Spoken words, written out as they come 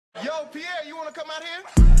Yo, Pierre, you wanna come out here?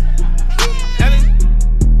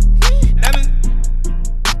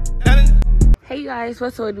 Hey you guys,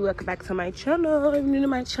 what's up? Welcome back to my channel. If you're new to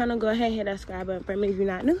my channel, go ahead and hit that subscribe button for me. If you're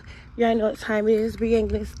not new, you already know what time it is. Bring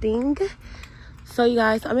this thing. So you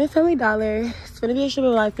guys, I'm in Family Dollar. It's gonna be a short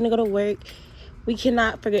life. I'm gonna go to work. We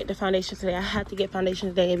cannot forget the foundation today. I have to get foundation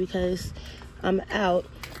today because I'm out.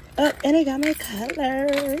 Oh, and I got my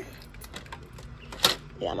color.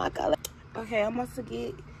 Yeah, my color. Okay, I'm about to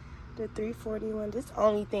get the 341. This is the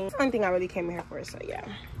only thing I really came in here for. So yeah.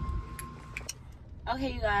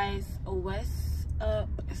 Okay, you guys, what's up?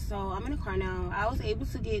 So I'm in the car now. I was able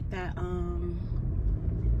to get that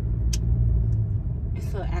it's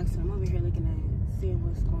still an accident. I'm over here looking at seeing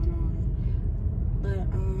what's going on. But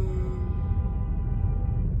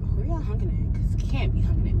who y'all honking at? Cause you can't be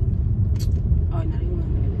honking at me. Oh, not even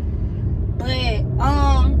honking at me.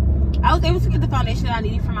 But I was able to get the foundation that I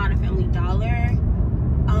needed from out of Family Dollar.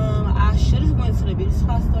 I should have went to the beauty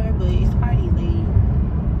supply store, but it's already late.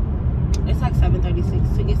 It's like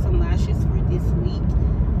 7:36 to get some lashes for this week.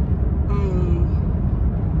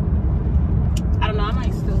 I don't know, I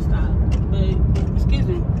might still stop, but excuse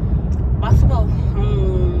me. I'm about to go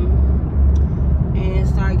home and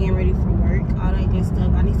start getting ready for work, all that good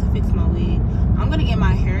stuff. I need to fix my wig. I'm gonna get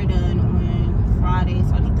my hair done on Friday,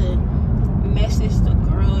 so I need to message the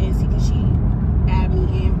girl and see if she add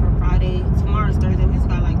me in for Friday. Tomorrow's Thursday. We just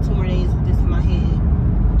got like 2 more days with this in my head.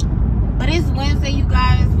 But it's Wednesday, you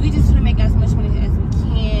guys. We just want to make as much money as we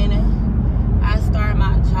can. I start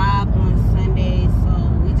my job on Sunday, so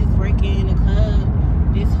we just working in the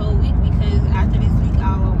club this whole week because after this week,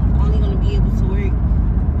 I'm only going to be able to work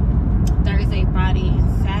Thursday, Friday,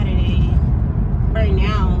 and Saturday right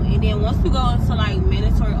now. And then once we go into like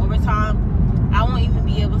mandatory overtime, I won't even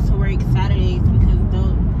be able to work Saturdays because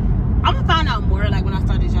I'm going to find out more like when I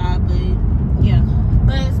start the job. But yeah.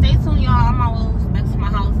 But stay tuned, y'all. I'm almost back to my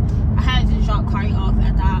house. I had to just drop Kari off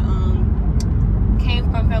after I came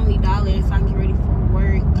from Family Dollar so I can get ready for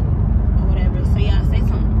work or whatever. So yeah, stay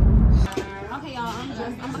tuned. Okay, y'all, I'm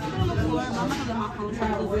gonna put it on the floor, but I'm gonna let my phone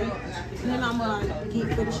charge over it. And then I'm gonna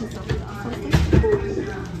get finishing stuff with y'all. So stay tuned.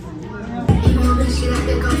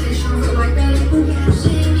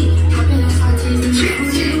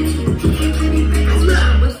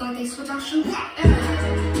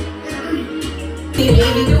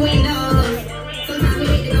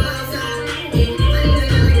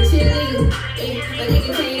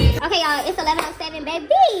 Okay, y'all, it's 11:07, baby.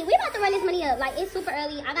 We about to run this money up. Like, it's super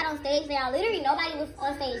early. I got on stage there. Literally, nobody was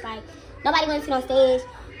on stage. Like, nobody went to sit on stage.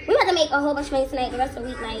 We about to make a whole bunch of money tonight, the rest of the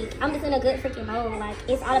week. Like, I'm just in a good freaking mode. Like,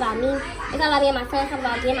 it's all about me. It's all about me and my son. It's all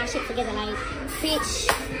about getting my shit together. Like, bitch,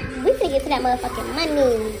 we finna get to that motherfucking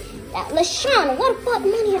money. That LaShawn, what the fuck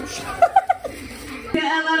money?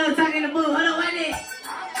 I'm talking to boo. Hold on, wait a minute.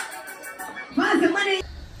 Find some money.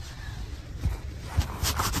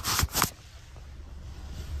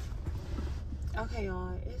 Okay,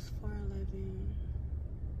 y'all, it's 4:11.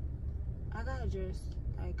 I got dressed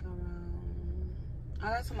like around. I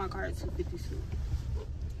got to my car at 2:52.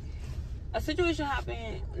 A situation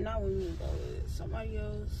happened, not with me, but with somebody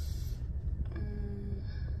else.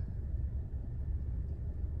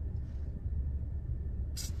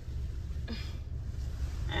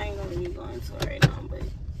 I ain't gonna be going to it right now, but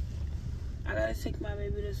I gotta take my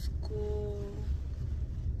baby to school.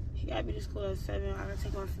 He gotta be to school at 7. I gotta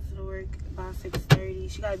take my sister to work by 6:30.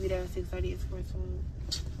 She gotta be there at 6:30. It's 4:12.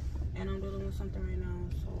 And I'm dealing with something right now,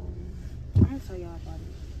 so I'm gonna tell y'all about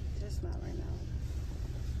it. Just not right now.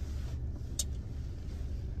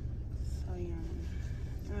 So yeah,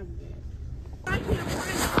 I'm good. I can't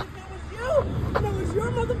find it. That was your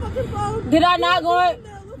motherfucking phone. Did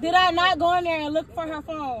I not go in there and look for her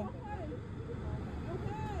phone?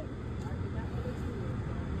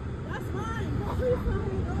 That's fine. But please tell me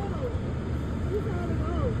to go. Please tell me to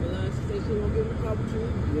go. She said she won't give a call with you.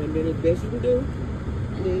 You know the best you can do?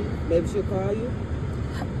 Maybe she'll call you.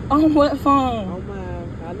 On what phone? On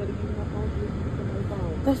mine. I'll let her give you my phone. Please give me my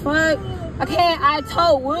phone. The fuck? Okay, I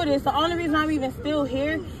told Will this. The only reason I'm even still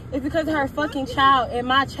here is because of her fucking child and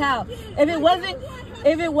my child. If it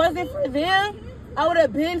wasn't for them, I would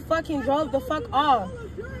have been fucking drove the fuck off.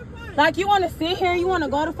 Like, you want to sit here, you want to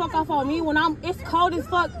go the fuck off on me when it's cold as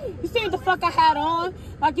fuck. You see what the fuck I had on?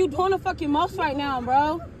 Like, you doing the fucking most right now,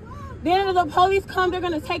 bro. Then if the police come, they're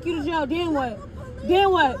going to take you to jail. Then what?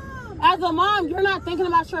 Then what? As a mom, you're not thinking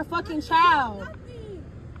about your fucking child.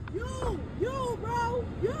 You, bro,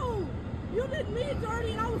 you did me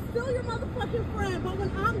dirty and I was still your motherfucking friend. But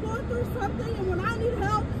when I'm going through something and when I need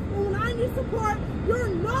help and when I need support, you're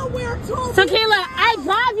nowhere to. Tequila, I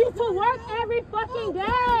drive you to work every fucking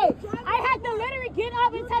day. I had to literally get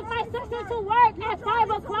up and take my sister to work at 5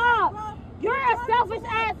 o'clock. You're a selfish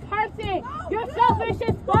ass person. You're selfish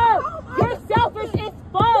as fuck. You're selfish as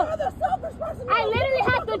fuck. I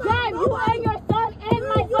literally have to drive you and your son and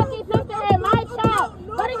my fucking sister and my child.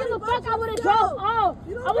 But I give a fuck, I would have drove off.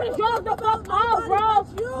 I would have drove the fuck off, bro.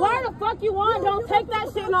 Where the fuck you want? Don't take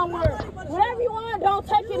that shit no more. Whatever you want, don't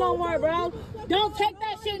take it no more, bro. Don't take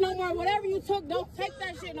that shit no more. Whatever you took, don't take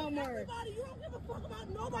that shit no more.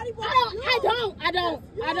 I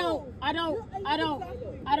don't.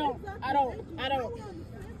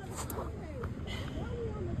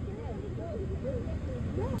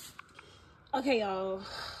 Okay, y'all.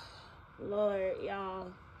 Lord,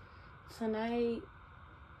 y'all. Tonight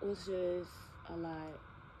was just a lot.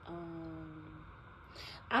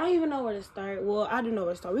 I don't even know where to start. Well, I do know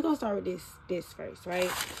where to start. We're gonna start with this first,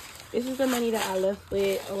 right? This is the money that I left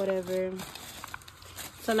with or whatever.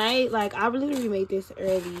 Tonight, like, I literally made this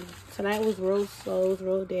early. Tonight was real slow, it was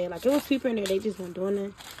real dead. Like, it was people in there, they just weren't doing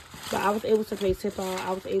it. But I was able to pay tip out.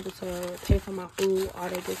 I was able to pay for my food, all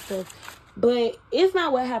that good stuff. But it's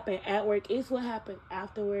not what happened at work. It's what happened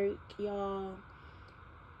after work, y'all.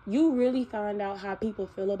 You really find out how people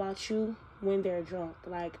feel about you when they're drunk.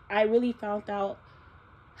 Like, I really found out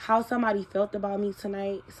how somebody felt about me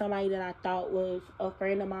tonight. Somebody that I thought was a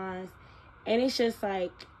friend of mine. And it's just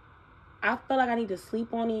like, I feel like I need to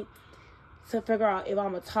sleep on it to figure out if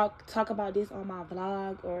I'm going to talk about this on my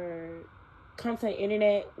vlog or come to the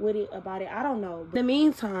internet with it about it. I don't know. In the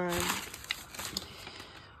meantime,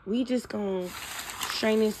 we just going to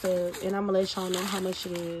strain this up and I'm going to let y'all know how much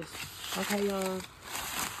it is. Okay, y'all?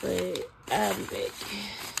 But I'll be back.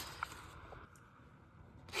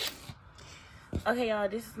 Okay, y'all,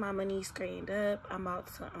 this is my money screened up. I'm about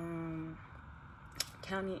to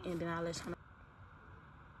count it and then I'll let y'all know.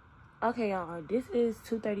 Okay, y'all, this is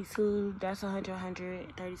 $232. That's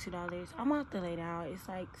 $132. I'm about to lay down. It's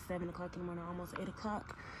like 7 o'clock in the morning, almost 8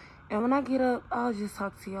 o'clock. And when I get up, I'll just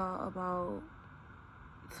talk to y'all about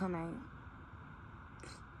tonight.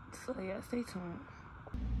 So, yeah, stay tuned.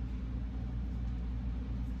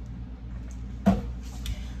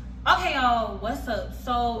 Okay, y'all, what's up?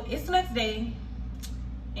 So, it's the next day.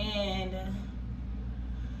 And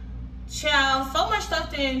child, so much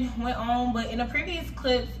stuff then went on, but in the previous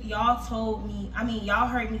clips, y'all told me, y'all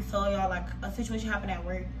heard me tell y'all like a situation happened at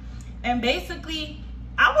work. And basically,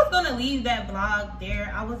 I was gonna leave that vlog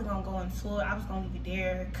there. I wasn't gonna go into it. I was gonna leave it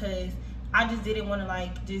there because I just didn't want to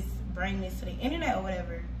like just bring this to the internet or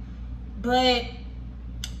whatever. But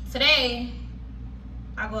today,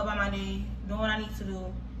 I go about my day, doing what I need to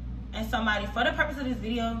do. And somebody, for the purpose of this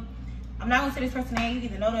video, I'm not gonna say this person's name. You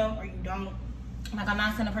either know them or you don't. Like, I'm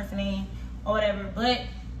not saying the person's name or whatever, but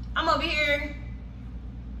I'm over here.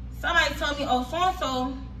 Somebody told me, oh,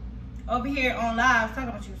 so-and-so over here on live talking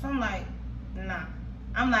about you. So I'm like, nah.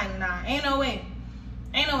 I'm like, nah, ain't no way.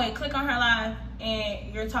 Ain't no way. Click on her live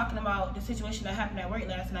and you're talking about the situation that happened at work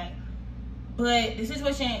last night. But the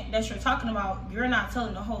situation that you're talking about, you're not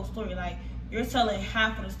telling the whole story. Like, you're telling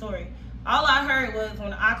half of the story. All I heard was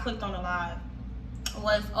when I clicked on the live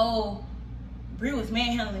was, oh, Bree was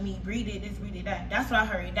manhandling me. Bree did this, Bree did that. That's what I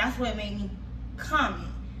heard. That's what made me comment.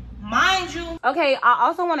 Mind you. Okay, I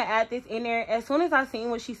also want to add this in there. As soon as I seen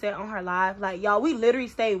what she said on her live, like, y'all, we literally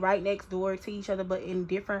stay right next door to each other, but in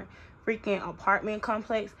different freaking apartment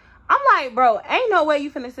complex. I'm like, bro, ain't no way you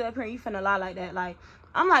finna sit up here and you finna lie like that. Like,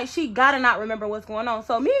 I'm like, she gotta not remember what's going on.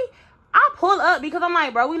 So me, I pull up because I'm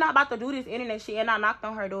like, bro, we not about to do this internet shit. And I knocked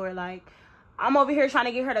on her door. Like, I'm over here trying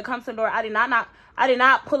to get her to come to the door. I did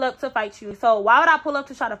not pull up to fight you. So why would I pull up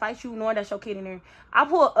to try to fight you knowing that's your kid in there? I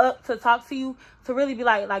pull up to talk to you, to really be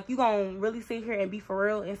like you gonna really sit here and be for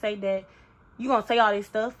real and say that you gonna say all this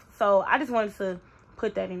stuff. So I just wanted to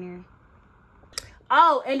put that in there.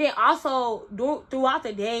 Oh, and then also throughout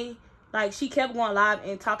the day, like, she kept going live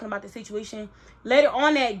and talking about the situation. Later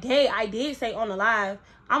on that day, I did say on the live,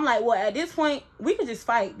 I'm like, well, at this point, we could just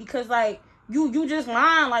fight because, like, you just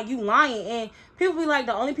lying, like, you lying. And people be like,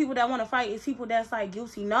 the only people that want to fight is people that's, like,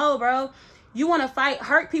 guilty. No, bro. You want to fight.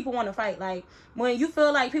 Hurt people want to fight. Like, when you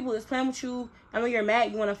feel like people is playing with you and when you're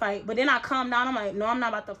mad, you want to fight. But then I calm down. I'm like, no, I'm not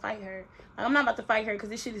about to fight her. Like, I'm not about to fight her because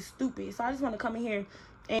this shit is stupid. So I just want to come in here.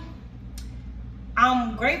 And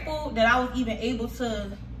I'm grateful that I was even able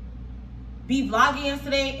to be vlogging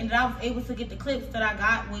yesterday and that I was able to get the clips that I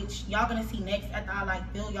got, which y'all gonna see next after I,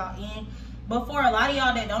 like, fill y'all in. But for a lot of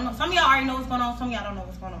y'all that don't know, some of y'all already know what's going on, some of y'all don't know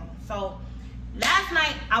what's going on. So last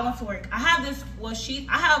night I went to work. I have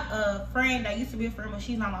a friend that used to be a friend, but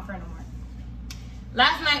she's not my friend no more.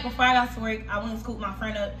 Last night before I got to work, I went and scooped my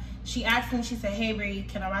friend up. She asked me, she said, hey Bree,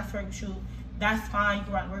 can I ride to work with you? That's fine, you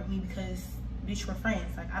can ride to work with me because bitch, we're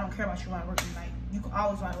friends. Like, I don't care about you riding to work with me. Like, You can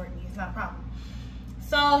always ride with me. It's not a problem.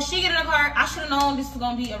 So she get in the car. I should have known this was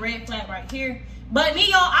gonna be a red flag right here. But me,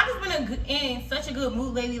 y'all, I just been in such a good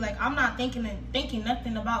mood lately. Like, I'm not thinking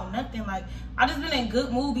nothing about nothing. Like, I just been in a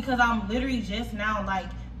good mood because I'm literally just now, like,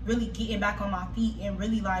 really getting back on my feet and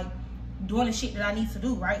really, like, doing the shit that I need to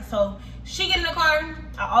do, right? So she get in the car.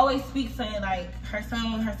 I always speak to, like, her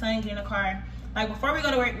son when her son get in the car. Like, before we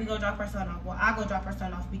go to work, we go drop her son off. Well, I go drop her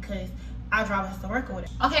son off because I drive us to work or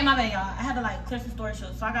whatever. Okay, my bad, y'all. I had to, like, clear some storage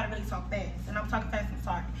shows, so I gotta really talk fast. And I'm talking fast, I'm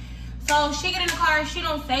sorry. So she get in the car. She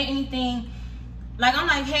don't say anything. Like, I'm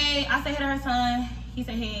like, hey. I say hey to her son. He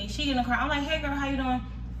said, hey. She get in the car. I'm like, hey, girl, how you doing?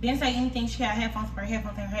 Didn't say anything. She had headphones in her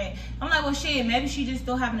head. I'm like, well, shit, maybe she just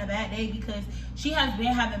still having a bad day because she has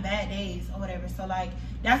been having bad days or whatever. So, like,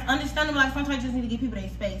 that's understandable. Like, sometimes you just need to give people their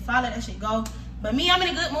space. So I let that shit go. But me, I'm in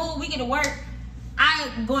a good mood. We get to work.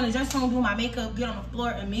 I go in the dressing room, do my makeup, get on the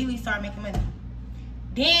floor, immediately start making money.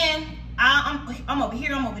 Then I'm over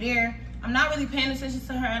here, I'm over there. I'm not really paying attention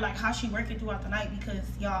to her, like how she working throughout the night because,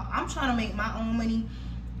 y'all, I'm trying to make my own money.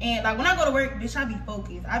 And, like, when I go to work, bitch, I be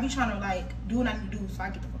focused. I be trying to, like, do what I need to do so I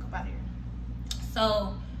get the fuck up out of here.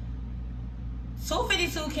 So,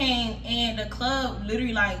 2:52 came and the club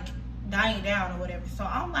literally, like, dying down or whatever. So,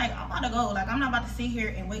 I'm like, I'm about to go. Like, I'm not about to sit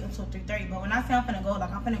here and wait until 3:30. But when I say I'm finna go,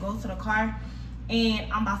 like, I'm finna go to the car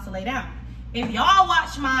and I'm about to lay down. If y'all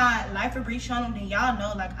watch my Life of Bree channel, then y'all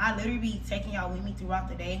know, like, I literally be taking y'all with me throughout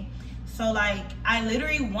the day. So, like, I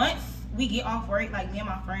literally, once we get off work, like, me and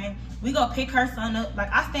my friend, we go pick her son up.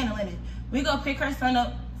 Like, I stay in Atlanta. We go pick her son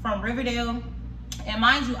up from Riverdale. And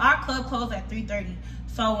mind you, our club closed at 3:30.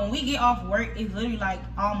 So, when we get off work, it's literally, like,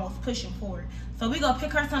 almost pushing forward. So, we go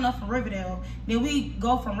pick her son up from Riverdale. Then we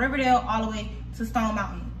go from Riverdale all the way to Stone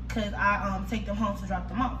Mountain. Because I take them home to drop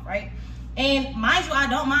them off, right? And mind you, I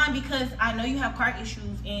don't mind because I know you have car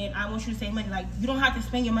issues and I want you to save money. Like, you don't have to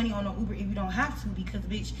spend your money on an Uber if you don't have to because,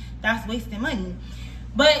 bitch, that's wasting money.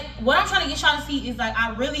 But what I'm trying to get y'all to see is, like,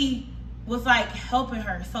 I really was, like, helping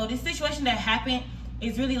her. So this situation that happened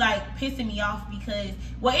is really, like, pissing me off because,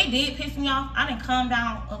 well, it did piss me off. I didn't calm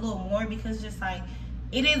down a little more because just, like,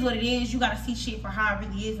 it is what it is. You got to see shit for how it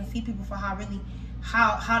really is and see people for how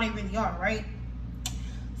they really are, right?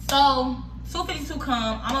 So 2:52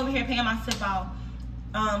 come. I'm over here paying my tip out.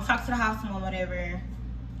 Talk to the house mom, whatever.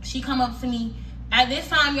 She come up to me. At this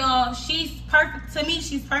time, y'all, she's perfect. To me,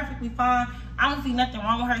 she's perfectly fine. I don't see nothing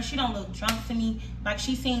wrong with her. She don't look drunk to me. Like,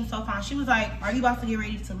 she seems so fine. She was like, are you about to get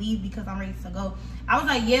ready to leave because I'm ready to go? I was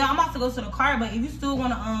like, yeah, I'm about to go to the car, but if you still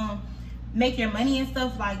want to make your money and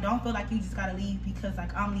stuff, like, don't feel like you just got to leave because,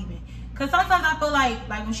 like, I'm leaving. Because sometimes I feel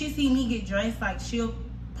like when she see me get dressed, like, she'll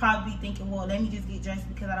probably be thinking, well, let me just get dressed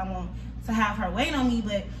because I don't want to have her wait on me.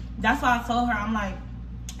 But that's why I told her, I'm like,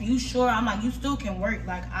 you sure? I'm like, you still can work.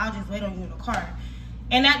 Like, I'll just wait on you in the car.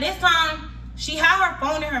 And at this time, she had her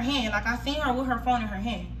phone in her hand. Like, I seen her with her phone in her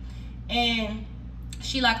hand. And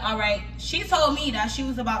she like, all right. She told me that she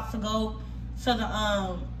was about to go to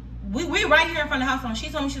the, we right here in front of the house. And she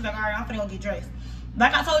told me, she's like, all right, I'm finna go get dressed.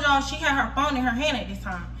 Like I told y'all, she had her phone in her hand at this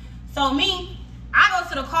time. So me, I go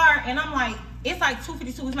to the car and I'm like, it's like 2:52.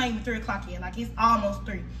 It's not even 3 o'clock yet. Like, it's almost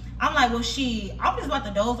 3. I'm like, well, shit, I'm just about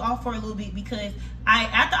to doze off for a little bit because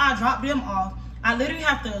after I drop them off, I literally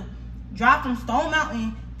have to drive from Stone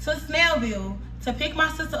Mountain to Snellville to pick my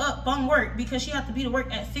sister up from work because she has to be to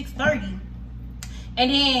work at 6:30.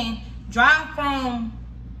 And then drive from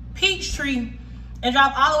Peachtree and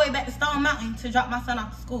drive all the way back to Stone Mountain to drop my son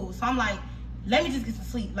off to school. So I'm like, let me just get some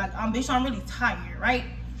sleep. Like, bitch, I'm really tired, right?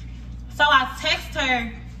 So I text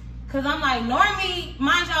her because I'm like, normally,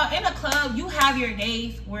 mind y'all, in the club, you have your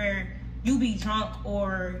days where you be drunk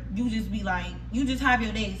or you just be like, you just have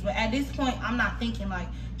your days. But at this point, I'm not thinking like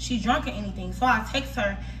she's drunk or anything. So I text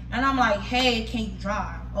her and I'm like, hey, can you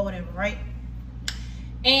drive or whatever, right?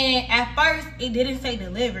 And at first, it didn't say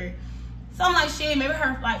deliver. So I'm like, shit, maybe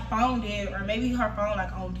her like phone did, or maybe her phone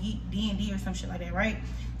like on D&D or some shit like that, right?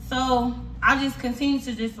 So I just continue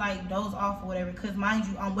to just like doze off or whatever, because mind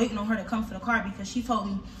you, I'm waiting on her to come to the car because she told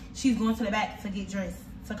me she's going to the back to get dressed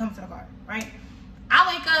to come to the car, right?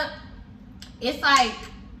 I wake up, it's like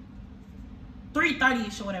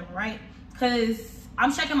 3:30ish or whatever, right? Because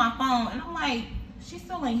I'm checking my phone and I'm like, she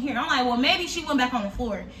still ain't here. I'm like, well, maybe she went back on the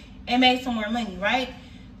floor and made some more money, right?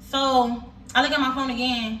 So I look at my phone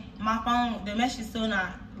again. My phone, the message is still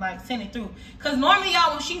not like sending through. Because normally,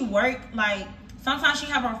 y'all, when she work, like sometimes she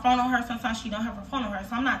have her phone on her, sometimes she don't have her phone on her.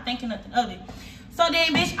 So I'm not thinking nothing of it. So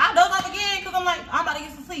then, bitch, I doze off again because I'm like, I'm about to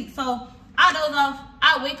get some sleep. So I doze off.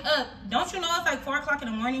 I wake up. Don't you know it's like 4 o'clock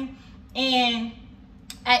in the morning? And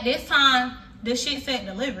at this time, the shit said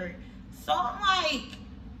delivered. So I'm like,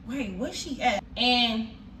 wait, where's she at? And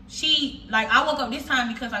I woke up this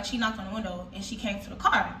time because like she knocked on the window and she came to the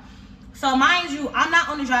car. So mind you, I'm not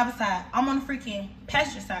on the driver's side. I'm on the freaking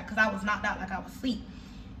passenger side because I was knocked out like I was asleep.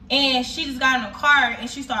 And she just got in the car and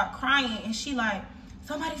she started crying and she like,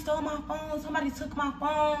 somebody stole my phone, somebody took my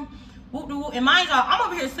phone. Whoop, whoop. And mind y'all, I'm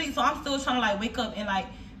over here asleep, so I'm still trying to like wake up and like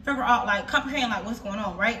figure out, like comprehend like what's going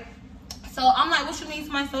on, right? So I'm like, what you mean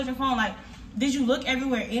somebody stole your phone? Like, did you look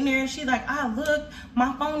everywhere in there? She's like, I looked,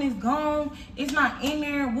 my phone is gone, it's not in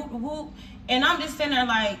there, whoop, whoop. And I'm just sitting there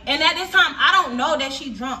like, and at this time, I don't know that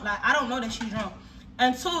she drunk. Like, I don't know that she drunk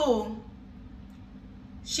until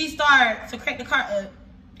she started to crack the car up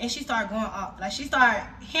and she started going off. Like, she started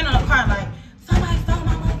hitting on the car like, somebody stole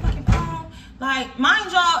my motherfucking phone. Like,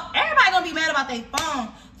 mind y'all, everybody gonna be mad about their phone.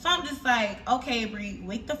 So I'm just like, okay, Bree,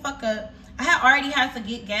 wake the fuck up. I had already had to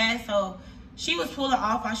get gas, so she was pulling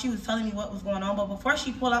off while she was telling me what was going on. But before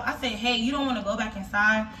she pulled off, I said, hey, you don't want to go back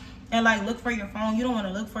inside and like look for your phone? You don't want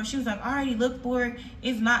to look for it? She was like, I already looked for it,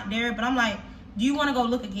 it's not there. But I'm like, do you want to go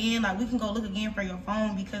look again? Like, we can go look again for your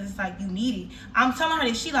phone because it's like you need it. I'm telling her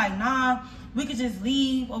that. She like, nah, we could just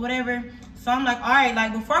leave or whatever. So I'm like, all right,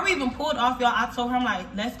 like before we even pulled off, y'all, I told her, I'm like,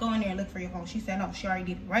 let's go in there and look for your phone. She said no, she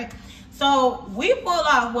already did it, right? So we pulled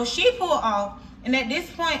off. Well, she pulled off, and at this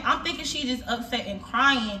point I'm thinking she just upset and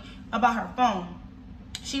crying about her phone.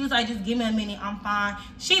 She was like, just give me a minute, I'm fine.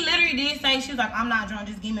 She literally did say, she was like, I'm not drunk,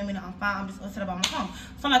 just give me a minute, I'm fine, I'm just upset about my phone.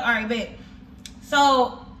 So I'm like, all right, bet.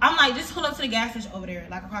 So I'm like, just pull up to the gas station over there,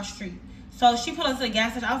 like across the street. So she pulled up to the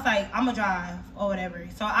gas station. I was like, I'm gonna drive or whatever.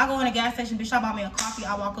 So I go in the gas station, bitch, I bought me a coffee.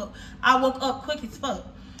 I woke up quick as fuck.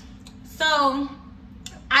 So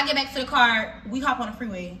I get back to the car, we hop on the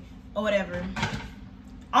freeway or whatever.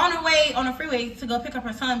 On the way on the freeway to go pick up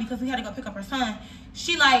her son, because we had to go pick up her son,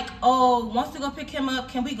 she like, oh, wants to go pick him up,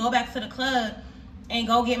 can we go back to the club and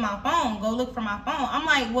go get my phone, go look for my phone? I'm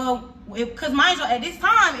like, well, because mind you, at this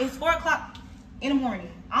time it's 4 o'clock in the morning,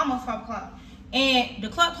 almost 5 o'clock, and the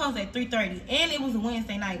club closed at 3:30, and it was a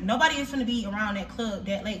Wednesday night. Nobody is gonna be around that club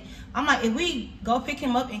that late. I'm like, if we go pick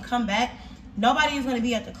him up and come back, nobody is gonna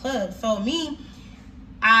be at the club. So me,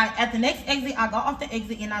 at the next exit, I got off the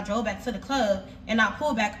exit and I drove back to the club and I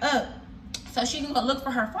pulled back up so she can go look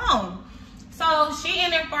for her phone. So she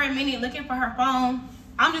in there for a minute looking for her phone.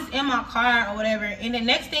 I'm just in my car or whatever, and the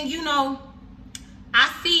next thing you know,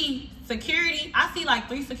 I see security. I see like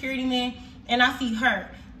 3 security men, and I see her.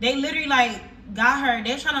 They literally like got her.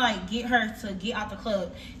 They're trying to like get her to get out the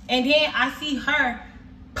club, and then I see her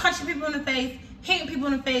punching people in the face, hitting people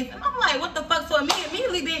in the face, and I'm like, what the fuck? So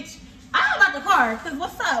immediately, bitch, I got the car, because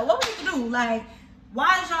what's up? What we need to do? Like,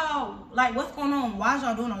 why is y'all, like, what's going on? Why is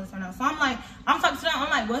y'all doing all this right now? So I'm like, I'm talking to them. I'm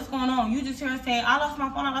like, what's going on? You just hear her saying, I lost my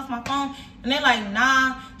phone. And they're like,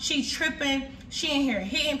 nah, she tripping. She in here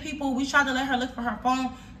hitting people. We tried to let her look for her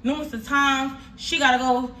phone numerous of times. She got to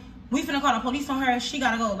go. We finna call the police on her. She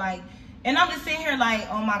got to go. Like, and I'm just sitting here like,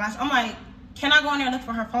 oh my gosh. I'm like, can I go in there and look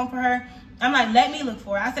for her phone for her? I'm like, let me look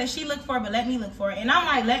for it. I said, she looked for it, but let me look for it. And I'm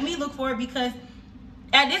like, let me look for it because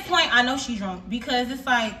at this point, I know she's drunk, because it's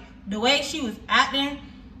like the way she was acting.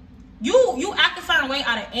 You act a certain way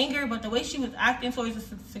out of anger, but the way she was acting towards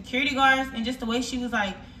the security guards and just the way she was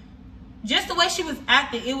like, just the way she was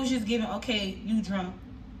acting, it was just giving, okay, you drunk.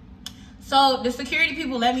 So the security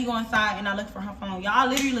people let me go inside and I looked for her phone. Y'all, I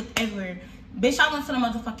literally looked everywhere. Bitch, I went to the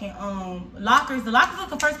motherfucking lockers. The lockers was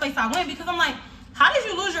the first place I went because I'm like, how did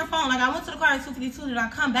you lose your phone? Like, I went to the car at 2:52, then I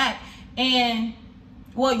come back and,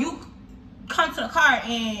 well, you come to the car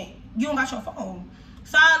and you don't got your phone.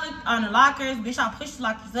 So I looked on the lockers, bitch, I pushed the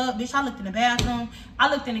lockers up, bitch, I looked in the bathroom,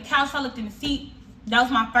 I looked in the couch, I looked in the seat. That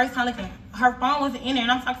was my first time looking. Her phone wasn't in there,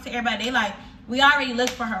 and I'm talking to everybody. They like, we already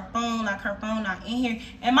looked for her phone, like her phone not in here.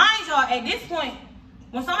 And mind y'all, at this point,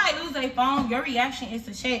 when somebody loses their phone, your reaction is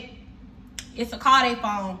to check, is to call their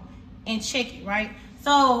phone and check it, right?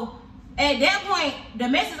 So at that point, the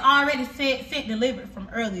message already sent delivered from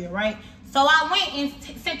earlier, right? So I went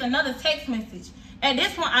and sent another text message. At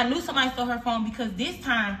this point, I knew somebody stole her phone because this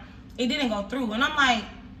time it didn't go through. And I'm like,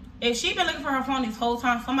 if she been looking for her phone this whole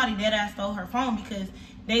time, somebody dead ass stole her phone, because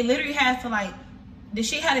they literally had to like, the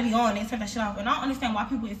shit had to be on. They turned that shit off. And I don't understand why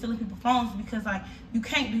people is stealing people's phones, because like, you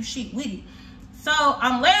can't do shit with it. So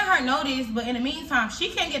I'm letting her know this, but in the meantime, she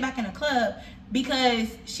can't get back in the club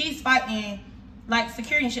because she's fighting like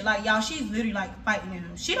security and shit. Like, y'all, she's literally like fighting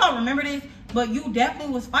them. She don't remember this, but you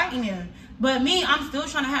definitely was fighting them. But me, I'm still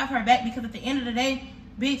trying to have her back, because at the end of the day,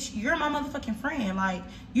 bitch, you're my motherfucking friend. Like,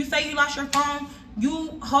 you say you lost your phone,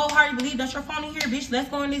 you wholeheartedly believe that's your phone in here, bitch, let's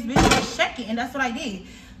go in this bitch, let's check it. And that's what I did.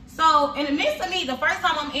 So in the midst of me, the first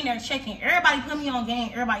time I'm in there checking, everybody put me on game,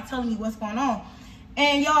 everybody telling me what's going on.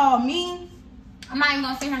 And y'all, me, I'm not even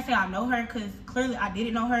gonna sit here and say I know her, because clearly I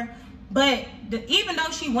didn't know her. But even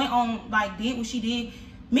though she went on, like, did what she did,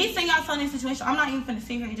 me saying y'all in this situation, I'm not even finna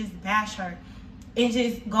sit here and just bash her and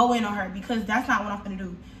just go in on her, because that's not what I'm finna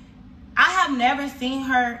do. I have never seen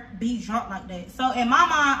her be drunk like that. So in my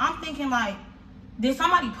mind, I'm thinking like, did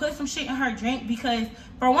somebody put some shit in her drink? Because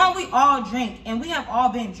for one, we all drink and we have all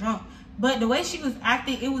been drunk. But the way she was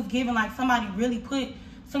acting, it was giving like somebody really put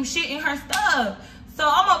some shit in her stuff. So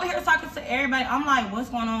I'm over here talking to everybody. I'm like, what's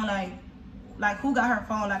going on? Like who got her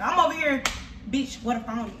phone? Like, I'm over here, bitch, what a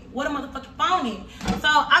phone is? What a motherfucking phone is? So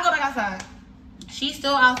I go back outside. She's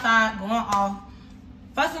still outside, going off,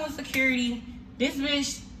 fussing with security. This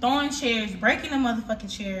bitch throwing chairs, breaking the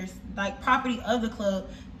motherfucking chairs, like property of the club,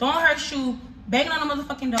 throwing her shoe, banging on the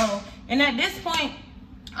motherfucking door. And at this point,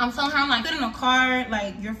 I'm telling her, I'm like, put in a car,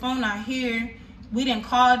 like, your phone not here. We didn't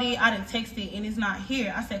call it, I didn't text it, and it's not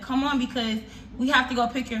here. I said, come on, because we have to go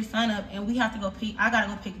pick your son up, and we have to go pick, I gotta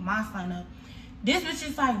go pick my son up. This bitch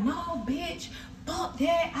is like, no, bitch, fuck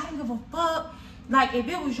that, I don't give a fuck. Like, if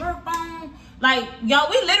it was your phone, like, yo,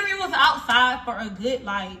 we literally was outside for a good,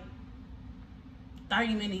 like,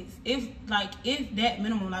 30 minutes, if that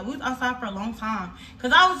minimum. Like, we was outside for a long time.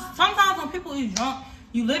 Because sometimes when people is drunk,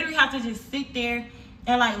 you literally have to just sit there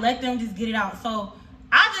and, like, let them just get it out. So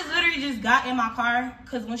I just literally just got in my car,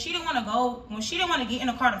 because when she didn't want to get in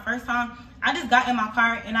the car the first time, I just got in my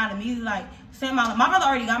car and I immediately, like, sent my brother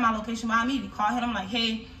already got my location, but I immediately called him. I'm like,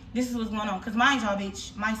 hey, this is what's going on. Because mind y'all,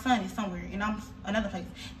 bitch, my son is somewhere and I'm another place.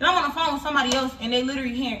 And I'm on the phone with somebody else and they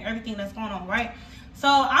literally hearing everything that's going on, right? So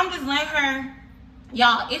I'm just letting her,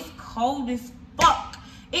 y'all, it's cold as fuck.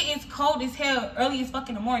 It is cold as hell, early as fuck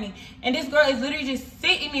in the morning. And this girl is literally just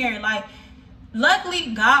sitting there, like,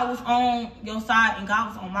 luckily God was on your side and God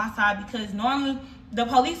was on my side, because normally the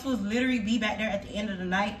police was literally be back there at the end of the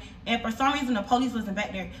night. And for some reason, the police wasn't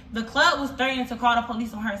back there. The club was threatening to call the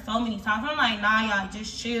police on her so many times. I'm like, nah, y'all,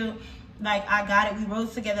 just chill. Like, I got it. We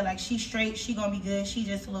rose together. Like, she's straight. She gonna be good. She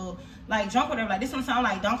just a little, like, drunk, whatever. Like, this one sound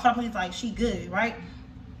like, don't call the police. Like, she good, right?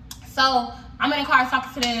 So I'm in the car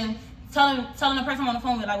talking to them, telling the person on the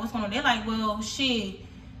phone, like, what's going on? They're like, well, shit,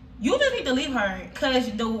 you just need to leave her,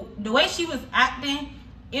 because the way she was acting,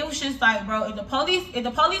 it was just like, bro, if the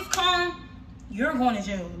police come, you're going to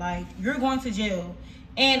jail. Like, you're going to jail.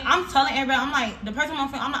 And I'm telling everybody, I'm like, the person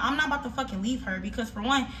on the phone, I'm not about to fucking leave her, because for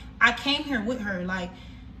one, I came here with her. Like,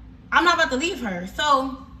 I'm not about to leave her.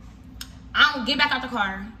 So I'll get back out the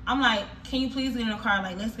car. I'm like, can you please get in the car?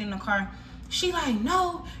 Like, let's get in the car. She like,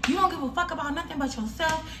 no, you don't give a fuck about nothing but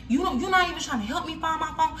yourself. You're not even trying to help me find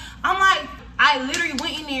my phone. I'm like, I literally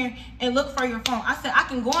went in there and looked for your phone. I said, I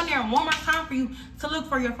can go in there one more time for you to look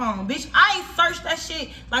for your phone. Bitch, I ain't searched that shit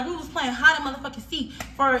like we was playing hide and motherfucking seek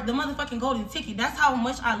for the motherfucking golden ticket. That's how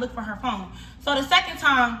much I looked for her phone. So the second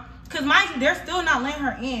time, because mind you, they're still not letting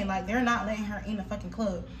her in. Like, they're not letting her in the fucking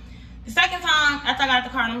club. The second time, after I got out the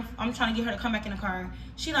car, and I'm trying to get her to come back in the car,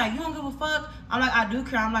 she like, you don't give a fuck? I'm like, I do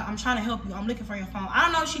care. I'm like, I'm trying to help you. I'm looking for your phone. I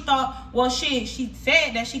don't know if she thought, well, shit, she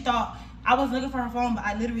said that she thought I was looking for her phone, but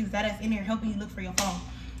I literally was that ass in there helping you look for your phone.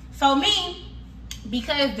 So me,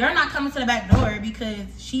 because they're not coming to the back door, because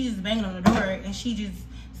she's just banging on the door and she just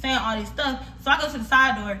saying all this stuff. So I go to the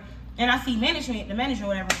side door and I see management, the manager or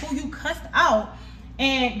whatever, who you cussed out.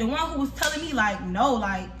 And the one who was telling me, like, no,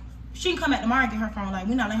 like, she can come back tomorrow and get her phone. Like,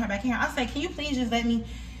 we're not letting her back in here. I said, can you please just let me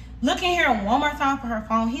look in here one more time for her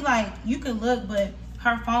phone? He like, you can look, but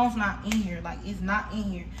her phone's not in here. Like, it's not in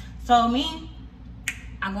here. So me,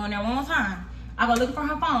 I go in there one more time. I go looking for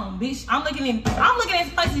her phone. Bitch, I'm looking in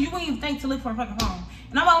places you wouldn't even think to look for a fucking phone.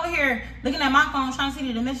 And I'm over here looking at my phone, trying to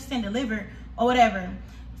see the message sent delivered or whatever.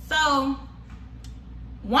 So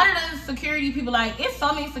one of the security people, like, it's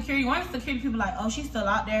so many security. One of the security people like, oh, she's still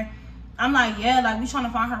out there. I'm like, yeah, like, we trying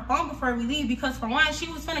to find her phone before we leave, because for one,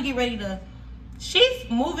 she was finna get ready to, she's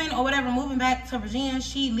moving or whatever, moving back to Virginia.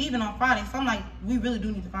 She leaving on Friday. So I'm like, we really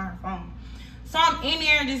do need to find her phone. So I'm in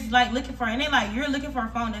there just like looking for her, and they're like, you're looking for a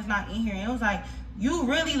phone that's not in here. And it was like, you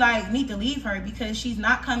really like need to leave her, because she's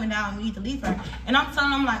not coming down. You need to leave her. And I'm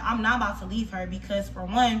telling them, like, I'm not about to leave her, because for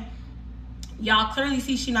one, y'all clearly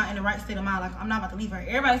see she not in the right state of mind. Like, I'm not about to leave her.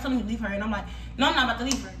 Everybody's telling me to leave her, and I'm like, no, I'm not about to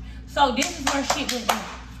leave her. So this is where shit went down.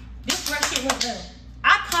 This is where shit went down.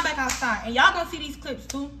 I come back outside, and y'all gonna see these clips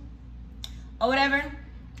too, or whatever.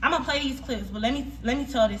 I'm gonna play these clips, but let me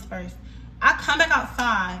tell this first. I come back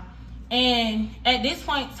outside, and at this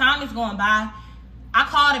point, time is going by. I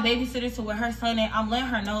called a babysitter to where her son at. I'm letting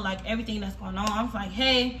her know, like, everything that's going on. I'm like,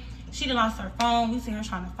 hey, she done lost her phone. We see her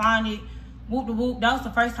trying to find it. Whoop the whoop. That was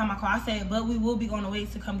the first time I called. I said, but we will be on the way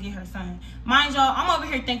to come get her son. Mind y'all, I'm over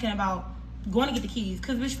here thinking about going to get the keys,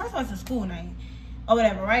 because, bitch, first of all, it's a school night or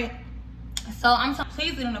whatever, right? So I'm telling,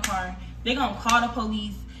 please get in the car. They're gonna call the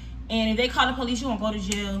police, and if they call the police, you're gonna go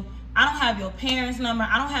to jail. I don't have your parents' number.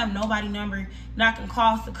 I don't have nobody's number that I can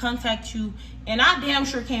call to contact you. And I damn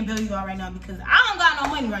sure can't bail you out right now because I don't got no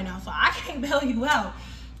money right now. So I can't bail you out.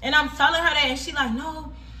 And I'm telling her that, and she like,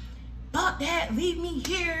 no, fuck that. Leave me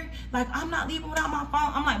here. Like, I'm not leaving without my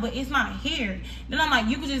phone. I'm like, but it's not here. Then I'm like,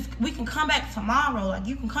 we can come back tomorrow. Like,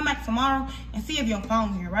 you can come back tomorrow and see if your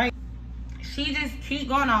phone here, right? She just keep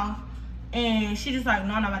going off. And she just like,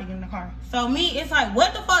 no, I'm not about to get in the car. So me, it's like,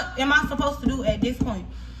 what the fuck am I supposed to do at this point?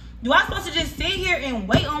 Do I supposed to just sit here and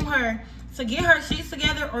wait on her to get her sheets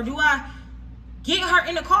together? Or do I get her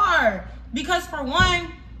in the car? Because for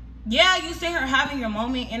one, yeah, you sit here having your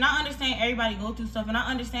moment. And I understand everybody go through stuff. And I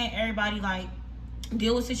understand everybody like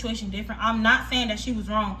deal with situations different. I'm not saying that she was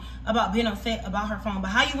wrong about being upset about her phone. But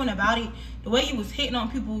how you went about it, the way you was hitting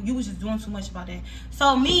on people, you was just doing too much about that.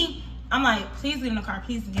 So me, I'm like, please get in the car.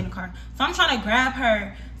 Please get in the car. So I'm trying to grab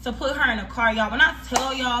her to put her in the car, y'all. When I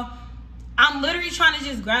tell y'all, I'm literally trying to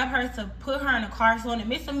just grab her to put her in the car. So in the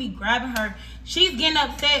midst of me grabbing her, she's getting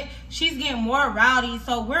upset. She's getting more rowdy.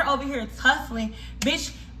 So we're over here tussling.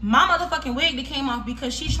 Bitch, my motherfucking wig that came off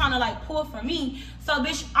because she's trying to like pull for me. So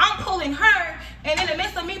bitch, I'm pulling her. And in the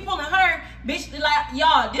midst of me pulling her, bitch, like,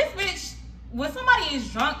 y'all, this bitch, when somebody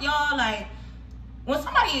is drunk, y'all, like, when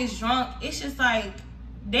somebody is drunk, it's just like,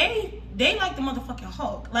 they like the motherfucking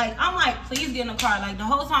Hulk. Like, I'm like, please get in the car. Like, the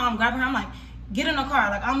whole time I'm grabbing her, I'm like, get in the car.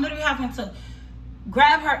 Like, I'm literally having to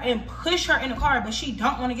grab her and push her in the car, but she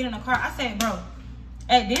don't want to get in the car. I said, bro,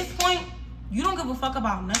 at this point, you don't give a fuck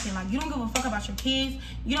about nothing. Like, you don't give a fuck about your kids.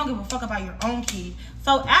 You don't give a fuck about your own kid.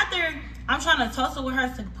 So after I'm trying to tussle with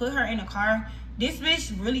her to put her in the car, this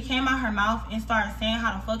bitch really came out her mouth and started saying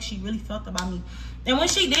how the fuck she really felt about me. And when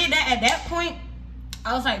she did that, at that point,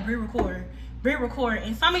 I was like, Bree, record. Bree, record.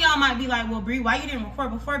 And some of y'all might be like, well, Bree, why you didn't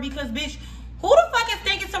record before? Because, bitch, who the fuck is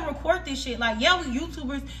thinking to record this shit? Like, yeah, we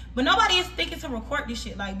YouTubers, but nobody is thinking to record this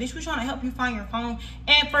shit. Like, bitch, we trying to help you find your phone.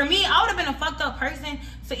 And for me, I would have been a fucked up person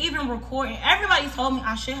to even record. And everybody told me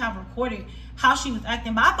I should have recorded how she was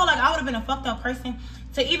acting. But I feel like I would have been a fucked up person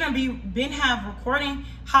to even have recording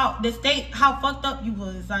how fucked up you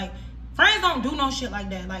was. Like, friends don't do no shit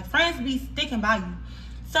like that. Like, friends be sticking by you.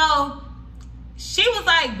 So she was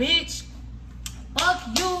like, bitch, fuck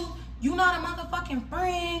you. You not a motherfucking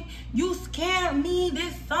friend. You scammed me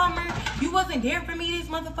this summer. You wasn't there for me this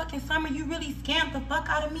motherfucking summer. You really scammed the fuck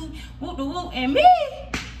out of me. Whoop the whoop. And me,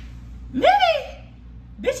 bitch,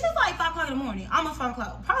 it's like 5 o'clock in the morning. Almost 5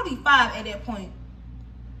 o'clock. Probably 5 at that point.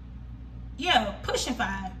 Yeah, pushing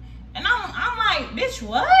 5. And I'm like, bitch,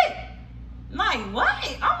 what? Like,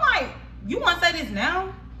 what? I'm like, you want to say this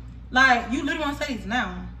now? Like, you literally want to say this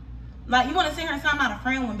now? Like, you want to sit here and say I'm not a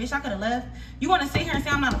friend when, bitch, I could have left? You want to sit here and say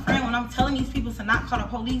I'm not a friend when I'm telling these people to not call the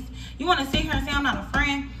police? You want to sit here and say I'm not a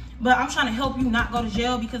friend, but I'm trying to help you not go to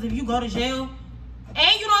jail? Because if you go to jail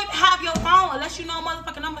and you don't even have your phone unless you know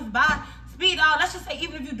motherfucking numbers by speed dial, let's just say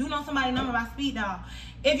even if you do know somebody's number by speed dial,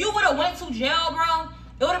 if you would have went to jail, bro,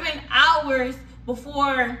 it would have been hours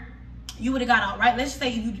before you would have got out, right? Let's just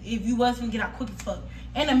say if you was gonna get out quick as fuck.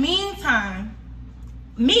 In the meantime,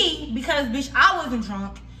 me, because, bitch, I wasn't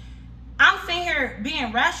drunk, I'm sitting here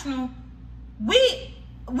being rational. We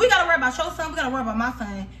gotta worry about your son. We gotta worry about my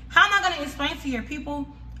son. How am I gonna explain to your people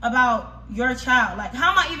about your child? Like,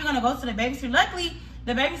 how am I even gonna go to the babysitter? Luckily,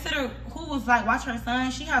 the babysitter who was like watch her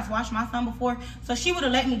son, she has watched my son before, so she would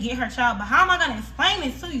have let me get her child. But how am I gonna explain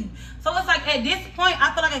this to you? So it's like, at this point,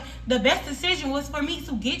 I feel like the best decision was for me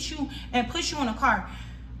to get you and put you in a car.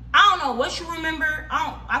 I don't know what you remember.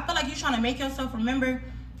 I feel like you're trying to make yourself remember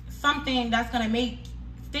something that's gonna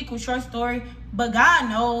stick with your story, but God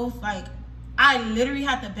knows, like, I literally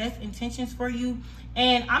had the best intentions for you.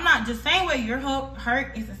 And I'm not, the same way you're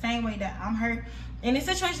hurt is the same way that I'm hurt. And this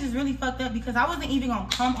situation is really fucked up because I wasn't even gonna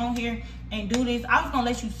come on here and do this. I was gonna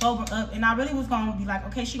let you sober up, and I really was gonna be like,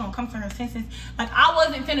 okay, she gonna come to her senses. Like, I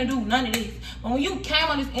wasn't finna do none of this. But when you came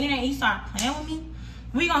on this internet and you started playing with me,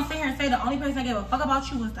 we gonna sit here and say the only person that gave a fuck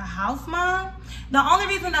about you was the house mom. The only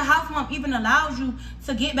reason the house mom even allowed you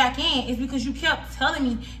to get back in is because you kept telling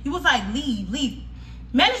me, you was like, leave.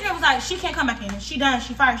 Management was like, she can't come back in. She done,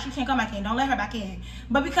 she fired, she can't come back in. Don't let her back in.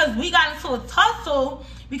 But because we got into a tussle,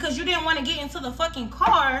 because you didn't want to get into the fucking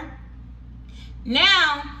car,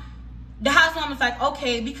 now the house mom is like,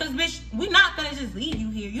 okay, because, bitch, we not gonna just leave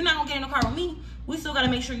you here. You're not gonna get in the car with me. We still gotta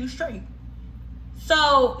make sure you straight.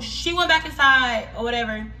 So she went back inside or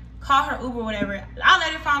whatever, called her Uber or whatever. I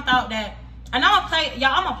later found out that, and I'm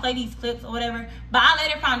gonna play these clips or whatever, but I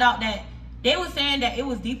later found out that they were saying that it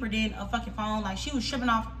was deeper than a fucking phone. Like, she was tripping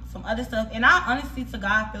off some other stuff. And I honestly, to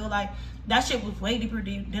God, feel like that shit was way deeper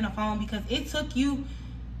than a phone, because it took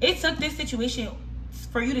this situation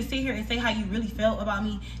for you to sit here and say how you really felt about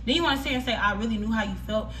me. Then you want to sit here and say, I really knew how you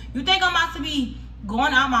felt. You think I'm about to be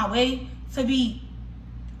going out my way to be,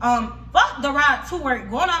 fuck the ride to work,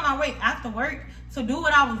 going out my way after work to do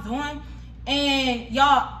what I was doing? And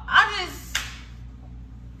y'all,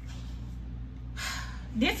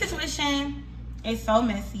 this situation is so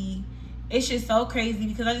messy. It's just so crazy,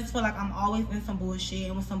 because I just feel like I'm always in some bullshit.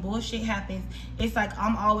 And when some bullshit happens, it's like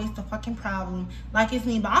I'm always the fucking problem. Like it's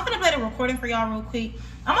me. But I'm gonna play the recording for y'all real quick.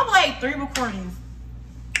 I'm gonna play 3 recordings.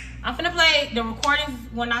 I'm gonna play the recordings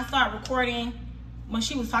when I start recording when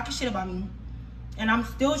she was talking shit about me. And I'm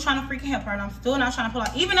still trying to freaking help her. And I'm still not trying to pull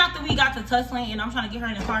out. Even after we got to tussling and I'm trying to get her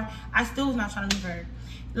in the car, I still was not trying to leave her.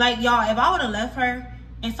 Like, y'all, if I would have left her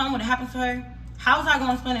and something would have happened to her, how was I going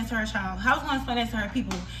to explain that to her child? How was I going to explain that to her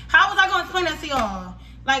people? How was I going to explain that to y'all?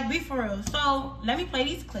 Like, be for real. So, let me play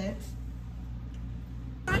these clips.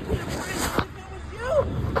 I can't find it.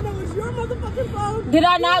 It was your motherfucking phone. Did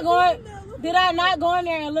I not go in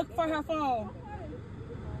there and look for her phone?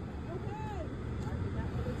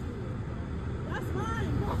 That's fine.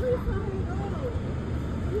 But please tell me to go.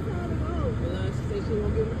 Please tell me to go. Well, she said she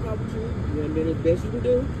won't give a call with you. You done did the best you can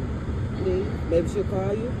do. Maybe she'll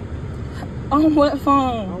call you. On what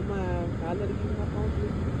phone? On mine. I'll let her give you my phone.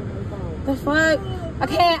 Please give my phone. The fuck?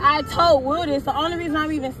 I told Will this. The only reason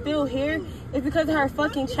I'm even still here is because of her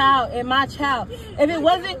fucking child and my child. If it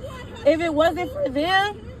wasn't for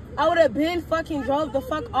them, I would have been fucking drove the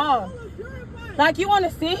fuck off. Like, you want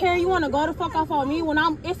to sit here, you want to go the fuck off on me when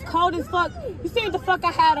it's cold as fuck. You see what the fuck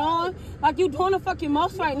I had on? Like, you doing the fucking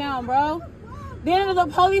most right now, bro. Then if the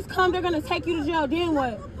police come, they're gonna take you to jail. Then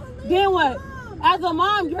what? Then what? As a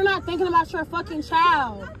mom, you're not thinking about your fucking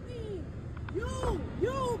child.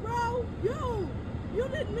 You, bro, you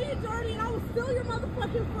did me dirty, and I was still your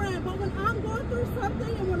motherfucking friend. But when I'm going through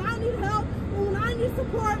something, and when I need help, and when I need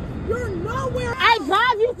support, you're nowhere. I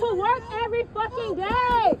drive you to work every fucking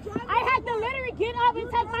day. I had to literally get up and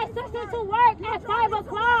take my sister to work at 5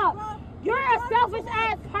 o'clock. You're a selfish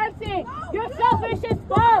ass person. You're selfish as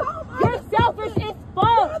fuck. You're selfish as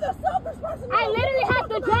fuck. I literally have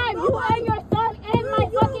to drive you and your son and my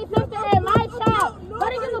fucking sister and my child. But I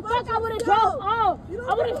didn't give a fuck. I would have drove off.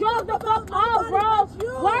 I would have drove the fuck off, bro.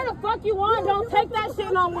 Where the fuck you want? Don't take that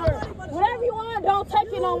shit no more. Whatever you want, don't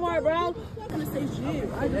take it no more, bro. I'm gonna say shit.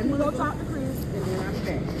 Let me go talk to Chris, and then I'm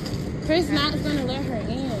back. Chris not gonna let her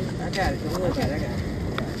in. I got it. Don't worry about it. I got it.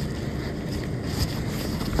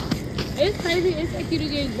 It's crazy. It takes you to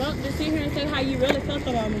get drunk to sit here and say how you really felt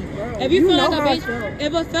about me. Girl, if you feel like a bitch,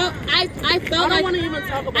 I like want to even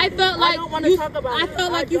talk about I felt like I don't want to talk about I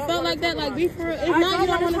felt like you felt like that. Like, be for real. It's not you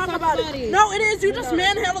don't want to talk about it. No, it is. You just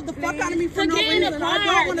manhandled the fuck out of me for no reason. I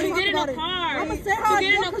don't want to talk about it. I'm gonna say how I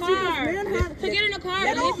feel because you just manhandled. To get in the car.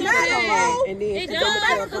 It don't matter, bro. It doesn't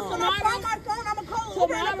matter does. because when I find my phone, I'm gonna call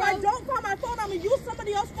Uber. And if I don't find my phone, I'm gonna use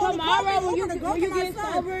somebody else's phone to call me Uber to go to my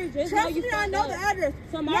son. Trust me, I know the address.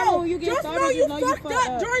 Tomorrow when you get sober, just know you fucked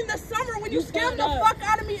up during the summer when you scammed the fuck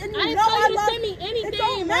out of me and you know I I love you. It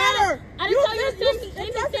don't matter. I didn't tell you to send me anything.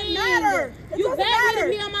 It doesn't matter. You begged me to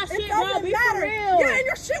be on my shit, bro. Be for real. Yeah, and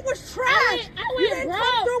your shit was trash. I went broke.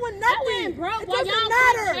 Come through with nothing. I went broke. It doesn't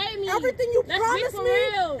matter. Everything you promised me.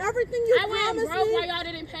 Everything you promised me. Why y'all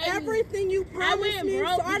didn't pay me? Everything you promised me.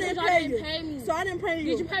 So I didn't pay you. So I didn't pay you.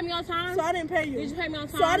 Did you pay me on time? So I didn't pay you. Did you pay me on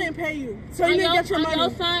time? So I didn't pay you. So you didn't get your money. On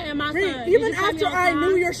your son and my son. Even after I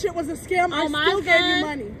knew your shit was a scam, I still gave you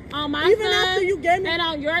money. On my son. Even after you gave me. And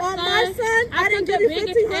on your son. On my son, I didn't give you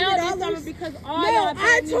 $1,500. Because all y'all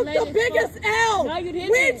I took the biggest L. No, you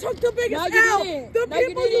didn't. We took the biggest L. The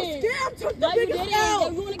people you scammed took the biggest L.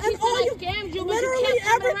 And all you scammed you. Literally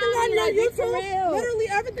everything on your YouTube. Literally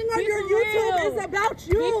everything on your YouTube is about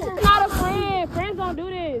you. I'm not a friend. Friends don't do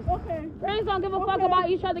this. Okay. Friends don't give a fuck about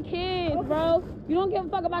each other's kids, bro. You don't give a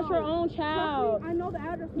fuck about your own child. I know the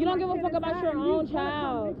address. You don't give a fuck about your own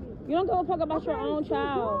child. You don't give a fuck about your own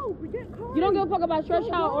child. You don't give a fuck about your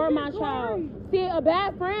child or my child. See, a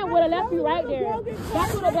bad friend would have left you right there.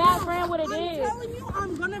 That's what a bad friend would have did.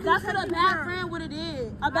 That's what a bad friend would have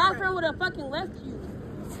did. A bad friend would have fucking left you.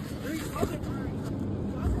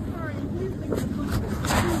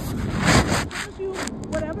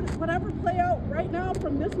 Whatever play out right now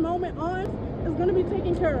from this moment on is gonna be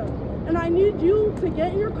taken care of. And I need you to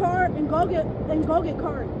get in your car and go get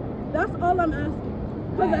Kari. That's all I'm asking.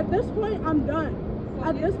 Because at this point, I'm done.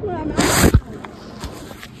 At this point, I'm asking.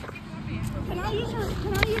 Can I use your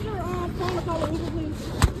phone to call Uber, please?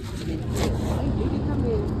 You can come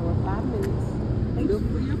in for 5 minutes and look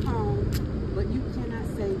for your phone, but you cannot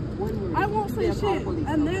say I won't say shit.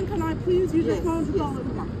 And then can I please use your phone to call him?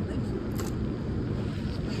 Thank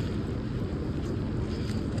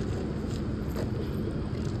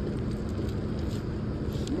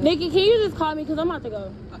you. Nikki, can you just call me? Because I'm about to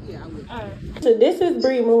go. Yeah, I will. All right. So this is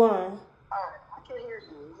Bree Mulan. I can hear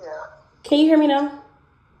you, yeah. Can you hear me now?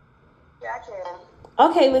 Yeah, I can.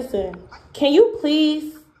 Okay, listen. Can you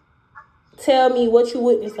please tell me what you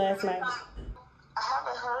witnessed last night? I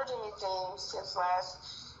haven't heard anything since last.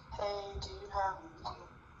 Hey, do you have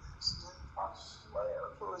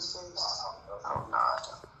who is this? Oh, God.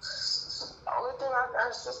 The only thing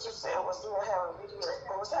her sister said was we didn't have a video.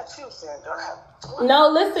 Or was that you, Sandra? No,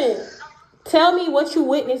 listen. Tell me what you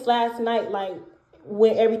witnessed last night, like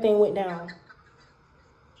when everything went down.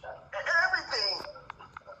 Everything.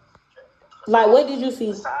 Like, what did you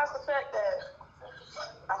see? Besides the fact that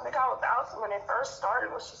I think I was out when it first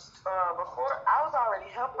started. Before I was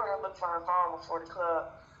already helping her look for her phone before the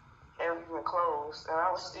club even closed, and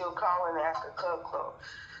I was still calling after the club closed.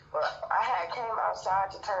 But I came outside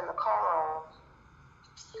to turn the car on,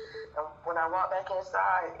 and when I walked back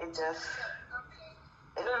inside, it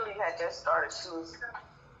literally had just started. She was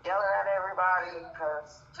yelling at everybody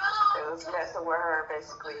because it was messing with her,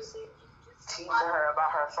 basically teasing her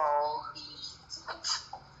about her phone.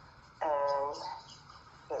 And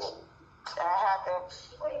that happened.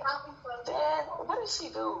 Then, what did she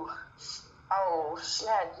do? Oh, she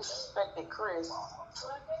had disrespected Chris.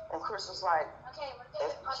 And Chris was like,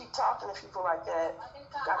 if you keep talking to people like that, you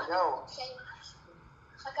gotta go.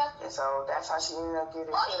 And so that's how she ended up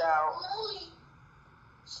getting put out.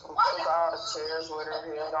 She took all the chairs with her,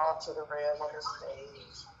 head all to the red on the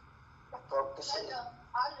stage. Broke the shit. Then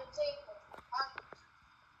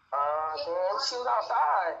she was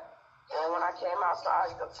outside. And when I came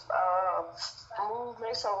outside,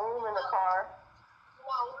 made some room in the car.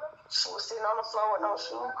 She was sitting on the floor with no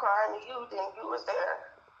shoe, crying to you. Then you was there.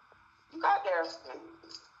 You got there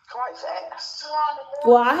quite fast.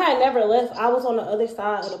 Well, I had never left. I was on the other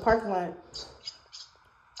side of the parking lot.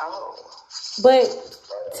 Oh. But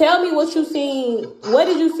tell me what you seen. What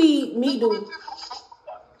did you see me do?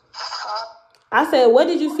 I said, what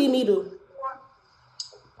did you see me do?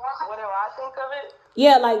 What do I think of it?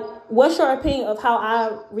 Yeah, like, what's your opinion of how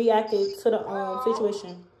I reacted to the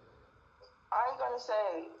situation? I ain't gonna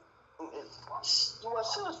say. Well,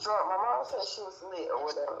 she was drunk. My mom said she was lit or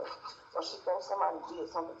whatever. Or she thinks somebody did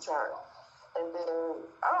something to her. And then,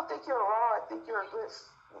 I don't think you're wrong. I think you're a good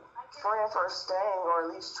friend for staying or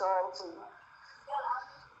at least trying to.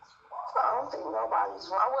 I don't think nobody's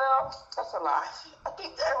wrong. Well, that's a lie. I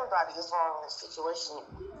think everybody is wrong in this situation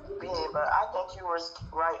but I think you were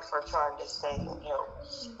right for trying to stay and help.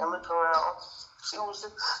 And look around. She was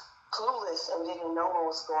clueless and didn't know what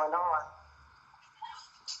was going on.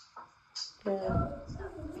 Yeah.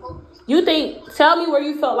 You think, tell me where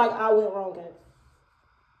you felt like I went wrong at.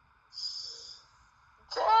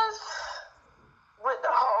 Just with the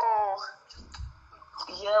whole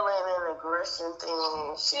yelling and aggression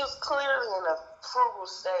thing, she was clearly in a frugal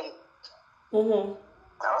state. Mm-hmm.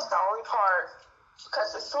 That was the only part.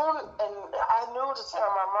 Because and I knew to tell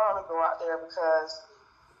my mom to go out there because,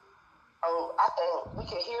 I think we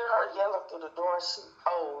could hear her yelling through the door.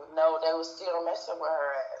 No, they was still messing with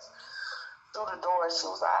her ass. Through the door, she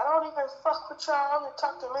was like, I don't even fuck with y'all. I'm going to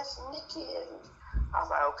talk to Miss Nikki. And I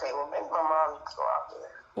was like, okay, well, maybe my mom needs to go out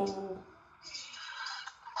there. Mm-hmm.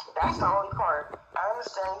 That's the only part. I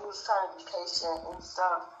understand he was trying to be patient and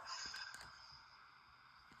stuff.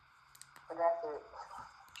 But that's it.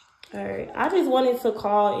 All right. I just wanted to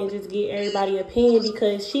call and just get everybody's opinion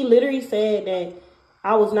because she literally said that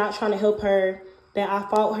I was not trying to help her, that I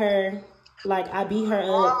fought her, like I beat her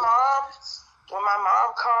up. When my mom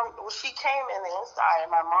she came in the inside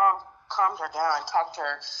and my mom calmed her down and talked to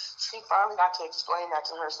her, she finally got to explain that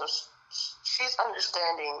to her. So she's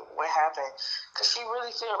understanding what happened because she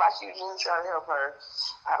really feel like you didn't try to help her.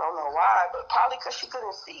 I don't know why, but probably because she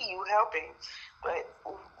couldn't see you helping. But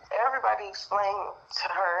everybody explained to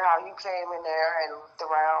her how you came in there and looked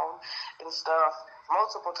around and stuff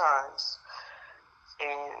multiple times.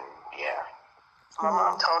 And yeah, my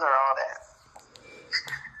mom told her all that.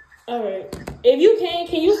 All right. If you can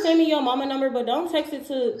you send me your mama number, but don't text it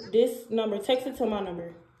to this number. Text it to my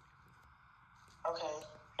number. Okay.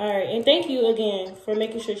 All right. And thank you again for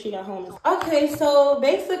making sure she got home. Okay, so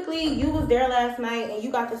basically you was there last night and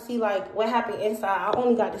you got to see like what happened inside. I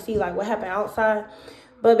only got to see like what happened outside.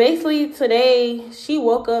 But basically today she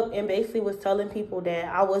woke up and basically was telling people that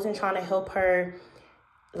I wasn't trying to help her.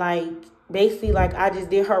 Like basically like I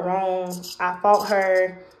just did her wrong. I fought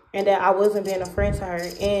her. And that I wasn't being a friend to her.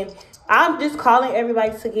 And I'm just calling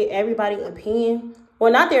everybody to get everybody's opinion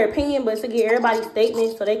Well, not their opinion, but to get everybody's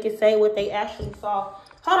statements so they can say what they actually saw.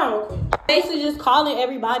 Hold on real quick. Basically just calling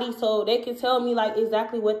everybody so they can tell me, like,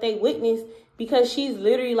 exactly what they witnessed, because she's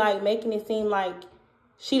literally, like, making it seem like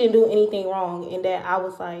she didn't do anything wrong, and that I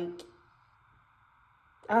was, like,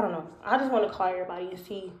 I don't know. I just want to call everybody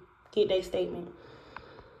and get their statement.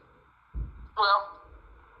 Well,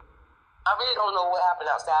 I really don't know what happened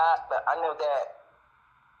outside, but I know that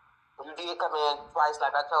you did come in twice,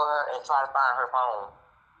 like I told her, and try to find her phone.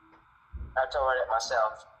 I told her that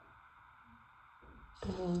myself.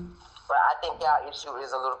 Mm-hmm. But I think our issue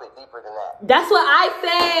is a little bit deeper than that. That's what I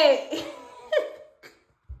said.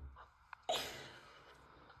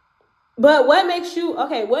 But what makes you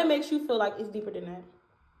feel like it's deeper than that?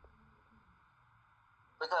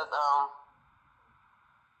 Because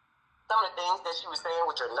some of the things that she was saying,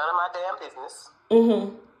 which are none of my damn business.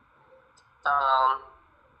 Mm-hmm.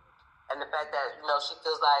 And the fact that, you know, she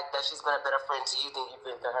feels like that she's been a better friend to you than you've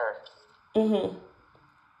been to her. Mm-hmm.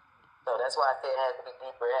 So that's why I say it has to be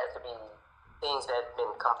deeper. It has to be things that have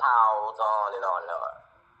been compiled on and on and on.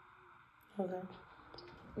 Okay.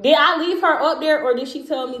 Did I leave her up there, or did she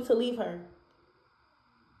tell me to leave her?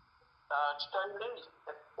 She told you to leave.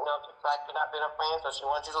 You know, the fact you're not being a friend, so she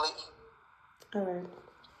wants you to leave. All right.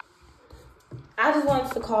 I just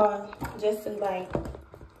wanted to call just to, like,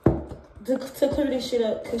 to clear this shit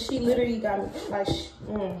up, because she literally got me, like,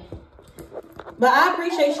 But I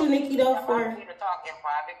appreciate you, Nikki, though, for... I need to talk in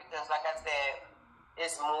private, because, like I said,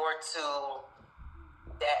 it's more to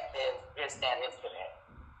that than just that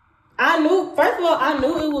incident. First of all, I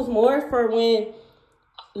knew it was more for when...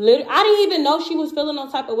 I didn't even know she was feeling no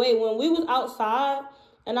type of way. When we was outside,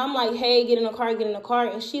 and I'm like, hey, get in the car,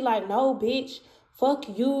 and she like, no, bitch, fuck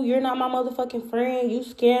you, you're not my motherfucking friend, you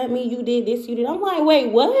scared me, you did this, you did... I'm like,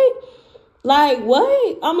 wait, what? Like,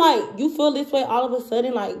 what? I'm like, you feel this way all of a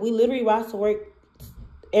sudden? Like, we literally ride to work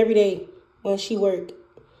every day when she work.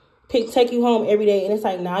 Take you home every day, and it's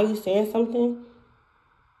like, now you saying something?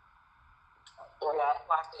 When I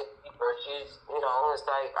watched it deeper, she's, you know, it's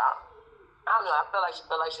like, I don't know, I feel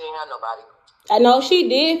like she ain't had nobody. I know she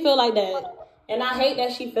did feel like that. And I hate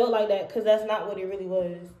that she felt like that, because that's not what it really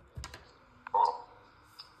was.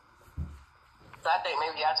 So I think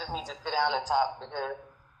maybe I just need to sit down and talk, because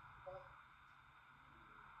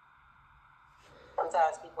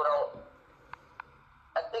sometimes people don't.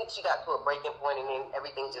 I think she got to a breaking point, and then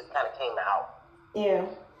everything just kind of came out. Yeah.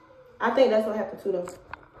 I think that's what happened too, though.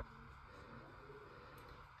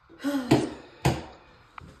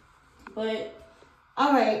 But,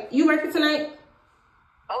 all right. You working tonight?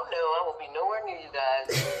 Oh, no. I won't be nowhere near you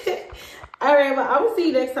guys. All right. Well, I'm going to see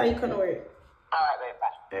you next time you come to work. All right, babe.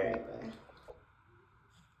 Bye. All right. Bye.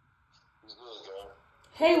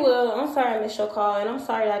 Hey, Will. I'm sorry I missed your call, and I'm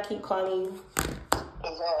sorry I keep calling you. It's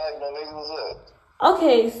all right, man. Nigga, what's up?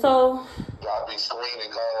 Okay, so... Y'all be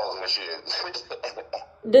screening calls and shit.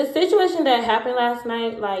 The situation that happened last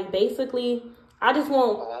night, like, basically, I just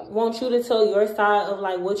want you to tell your side of,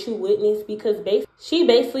 like, what you witnessed, because she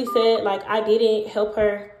basically said, like, I didn't help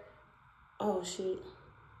her. Oh, shit.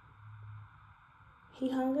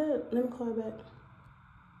 He hung up. Let me call back.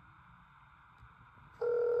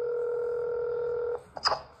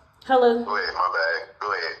 Hello. Go ahead, my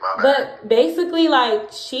bad. But basically,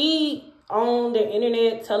 like, she on the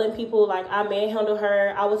internet telling people, like, I manhandled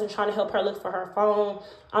her. I wasn't trying to help her look for her phone.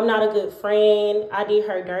 I'm not a good friend. I did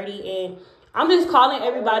her dirty. And I'm just calling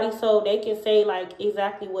everybody so they can say, like,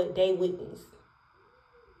 exactly what they witnessed.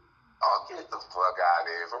 Oh, get the fuck out of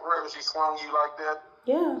here. For real, she swung you like that?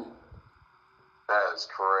 Yeah. That's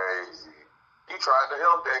crazy. You tried to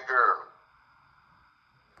help that girl.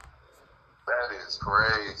 That is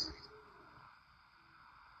crazy.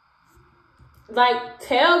 Like,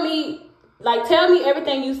 tell me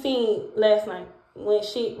everything you seen last night when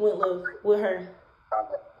she went live with her.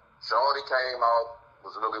 Shorty came out,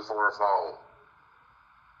 was looking for her phone.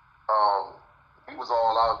 He was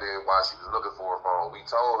all out there while she was looking for her phone. We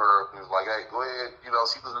told her, he was like, hey, go ahead. You know,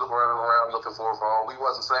 she was running around looking for her phone. We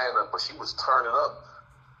wasn't saying that, but she was turning up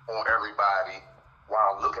on everybody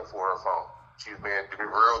while looking for her phone. She was being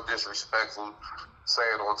real disrespectful,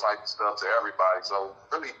 saying all type of stuff to everybody. So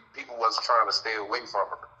really, people wasn't trying to stay away from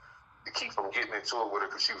her to keep from getting into it with her,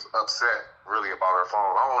 because she was upset really about her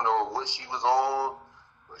phone. I don't know what she was on,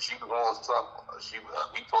 but she was on something.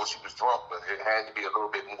 We thought she was drunk, but it had to be a little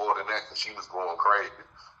bit more than that, because she was going crazy.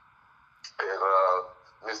 And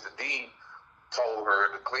Mr. D told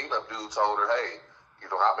her, the cleanup dude told her, hey, you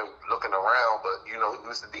know, I've been looking around, but, you know,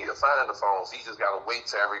 Mr. D will find the phones. He just got to wait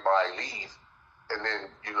till everybody leave. And then,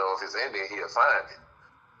 you know, if it's in there, he'll find it.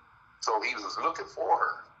 So he was looking for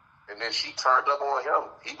her. And then she turned up on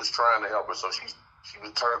him. He was trying to help her. So she She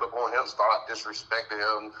was turned up on him, started disrespecting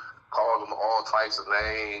him, calling him all types of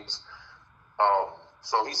names.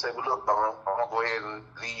 So he said, well, look, Don, I'm going to go ahead and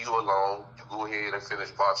leave you alone. You go ahead and finish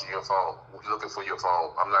watching your phone. We're looking for your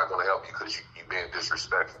phone. I'm not going to help you because you being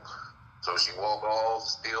disrespectful. So she walked off,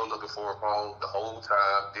 still looking for her phone the whole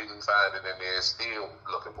time, didn't find it in there, still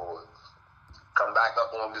looking for it. Come back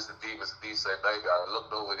up on Mr. D. Mr. D said, baby, I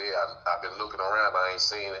looked over there. I've been looking around. I ain't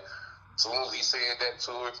seen it. As soon as he said that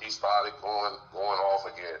to her, he started going off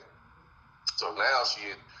again. So now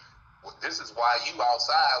this is why you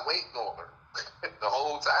outside waiting on her the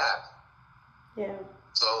whole time. Yeah.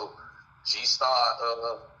 So she started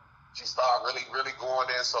really, really going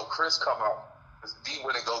in. So Chris come out. Mr. D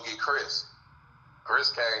went and go get Chris.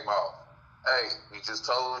 Chris came out. Hey, we just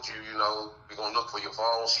told you, we're going to look for your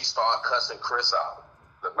phone. She started cussing Chris out.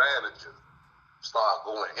 The manager started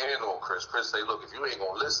going in on Chris. Chris say, look, if you ain't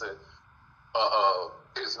going to listen,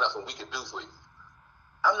 there's nothing we can do for you.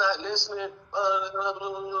 I'm not listening.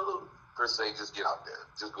 Chris say, just get out there.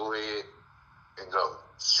 Just go ahead and go.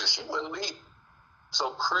 So she wouldn't leave. So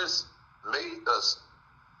Chris made us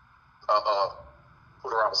put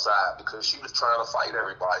her outside because she was trying to fight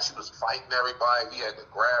everybody. She was fighting everybody. He had to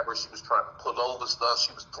grab her. She was trying to pull over stuff.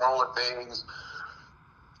 She was throwing things,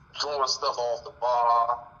 throwing stuff off the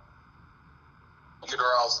bar. Get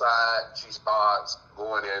her outside. She starts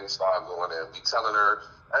going in. We telling her,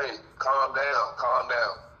 hey, calm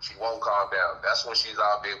down. She won't calm down. That's when she's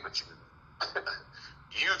out there with you.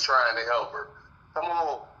 You trying to help her. Come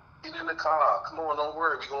on, get in the car. Come on, don't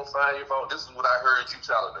worry. We're going to find your phone. This is what I heard you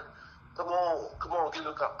telling her. Come on, get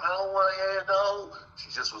in the car. I don't want to hear no.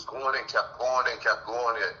 She just was going in, kept going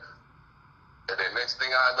in. And then next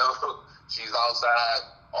thing I know, she's outside,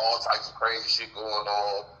 all types of crazy shit going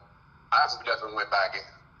on. I just left and went back in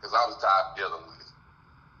because I was tired of dealing with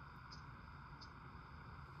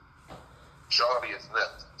it. Shorty is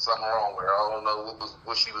left. Something wrong with her. I don't know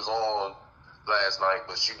what she was on last night,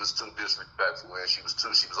 but she was too disrespectful and she was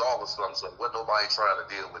always something. So wasn't nobody trying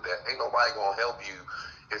to deal with that. Ain't nobody gonna help you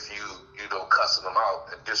if you cussing them out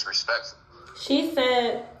and disrespectful. She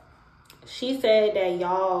said that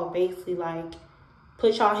y'all basically like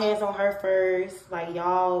put y'all hands on her first, like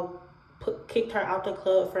y'all kicked her out the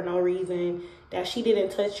club for no reason, that she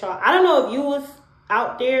didn't touch y'all. I don't know if you was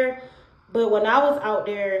out there, but when I was out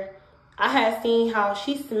there, I had seen how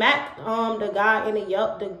she smacked the guy in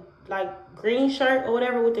the like green shirt or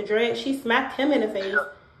whatever with the dread. She smacked him in the face.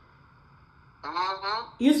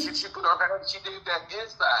 Mm-hmm. She put her hand. She did that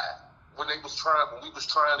inside when we was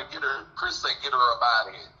trying to get her. Chris said, "Get her up out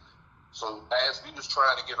of here." So as we was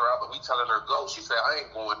trying to get her out, but we telling her go, she said, "I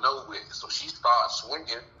ain't going nowhere." So she started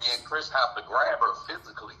swinging, and Chris have to grab her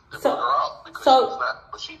physically to put her out because she's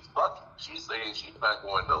not. But she's fucking. She's saying she's not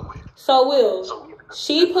going nowhere. So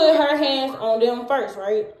she put her hands on them first,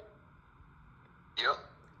 right? Yep.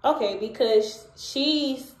 Okay, because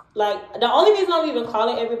she's like, the only reason I'm even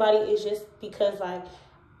calling everybody is just because, like,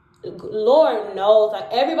 Lord knows, like,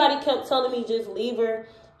 everybody kept telling me just leave her.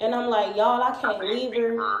 And I'm like, y'all, I can't leave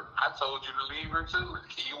her. I told you to leave her, too.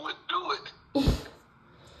 You wouldn't do it.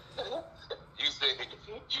 You said,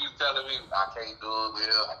 you telling me, I can't do it,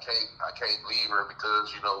 Will. I can't leave her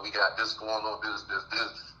because, we got this going on, this.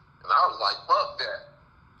 And I was like, fuck that.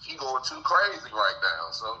 She going too crazy right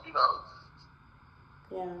now. So,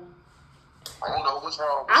 Yeah. I don't know what's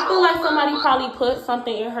wrong. I feel like somebody probably put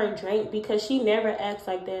something in her drink because she never acts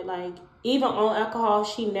like that. Like, even on alcohol,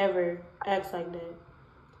 she never acts like that.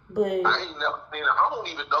 But I ain't never seen her. I don't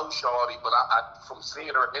even know Shawty, but I from seeing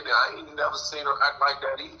her in there, I ain't never seen her act like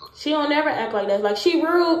that either. She don't never act like that. Like, she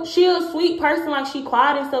a sweet person. Like, she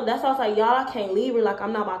quiet and stuff. That's why I was like, y'all, I can't leave her. Like,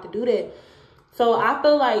 I'm not about to do that. So I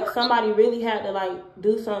feel like somebody really had to, like,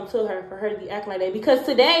 do something to her for her to be acting like that. Because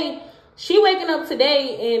today, she waking up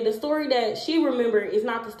today, and the story that she remembered is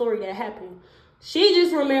not the story that happened. She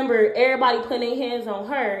just remembered everybody putting their hands on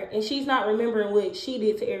her, and she's not remembering what she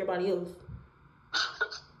did to everybody else.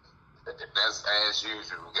 That's as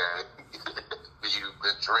usual, guy. You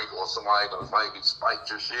drink or somebody gonna spike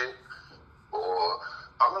your shit, or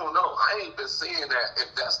I don't know. I ain't been seeing that.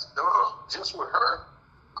 If that's just with her,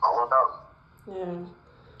 I don't know. Yeah,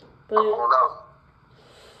 but I don't know.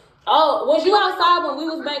 Oh, was you outside when we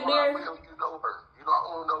was back there? You know her. I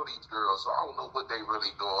don't know these girls, so I don't know what they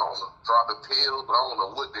really doing. I don't know, dropping pills, but I don't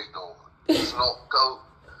know what they doing. Smoke coke.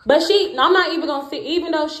 But I'm not even going to sit,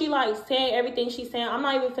 even though she, like, saying everything she's saying, I'm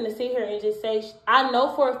not even finna sit here and just say, I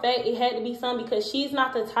know for a fact it had to be something because she's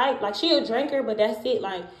not the type. Like, she a drinker, but that's it.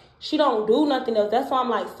 Like, she don't do nothing else. That's why I'm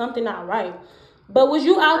like, something not right. But was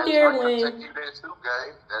you out there when... That drink take you there too,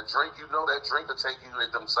 gang. That drink, that drink will take you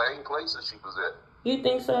at them same places she was at. You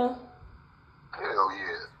think so? Hell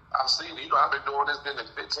yeah. I've seen it. You know, I've been doing this been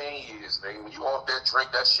 15 years, nigga. When you off that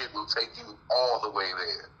drink, that shit will take you all the way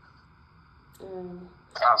there.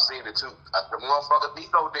 I've seen it too. The motherfucker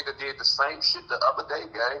Vigo nigga did the same shit the other day,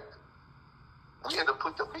 gang. We had to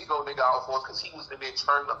put the Vigo nigga out for us because he was in there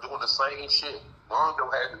turning up doing the same shit. Mondo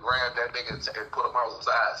had to grab that nigga and put him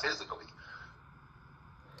outside physically.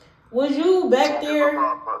 Was you back there?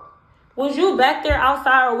 Was you back there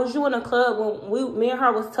outside, or was you in a club when me and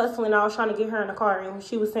her was tussling? I was trying to get her in the car, and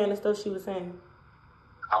she was saying the stuff she was saying.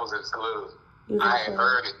 I was in the club. I ain't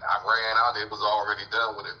heard it. I ran out. It was already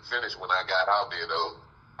done when it finished. When I got out there, though,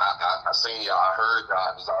 I seen y'all. I heard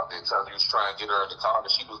y'all was out there telling you was trying to get her in the car,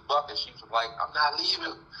 and she was bucking. She was like, "I'm not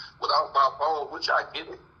leaving without my phone," which I get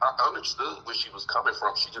it. I understood where she was coming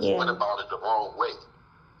from. She just went about it the wrong way.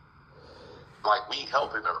 Like, we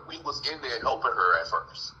helping her. We was in there helping her at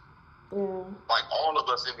first. Like, all of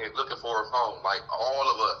us in there looking for her phone. Like,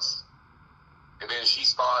 all of us. And then she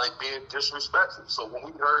started being disrespectful. So when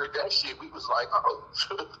we heard that shit, we was like, oh,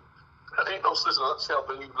 that ain't no sense of us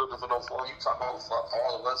helping you looking for no phone. You talking about fuck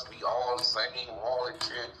all of us, we all the same, all that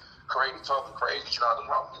shit, crazy, talking crazy shit out the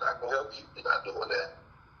mouth. We're not going to help you. We're not doing that.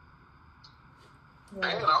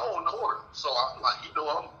 And I don't know her. So I'm like, you know,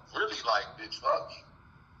 I'm really like, bitch, fuck you.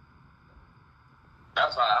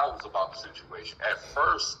 That's how I was about the situation. At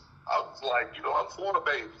first, I was like, you know, I'm for the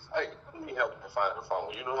babies. Hey, let me help her find her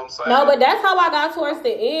phone. You know what I'm saying? No, but that's how I got towards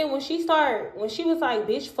the end when she was like,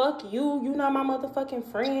 bitch, fuck you. You not my motherfucking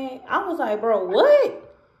friend. I was like, bro,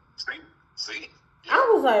 what? See? Yeah.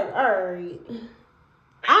 I was like, all right.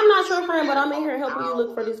 I'm not your friend, but I'm in here helping you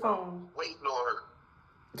look for this phone. Waiting on her.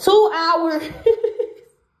 2 hours.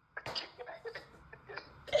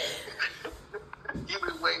 You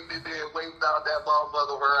been waiting in there, waiting out that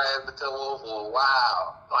motherfucker for her ass to come over for a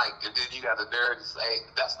while. Like, and then you got the nerve to say,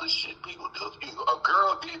 that's the shit people do. A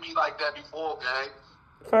girl did me like that before, gang.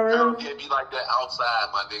 For real? A girl did me like that outside,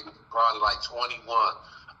 my nigga. Probably like 21.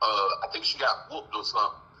 I think she got whooped or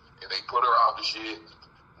something. And they put her out the shit.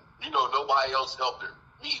 You know, nobody else helped her.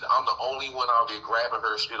 Me, I'm the only one out there grabbing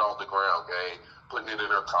her shit off the ground, gang. Putting it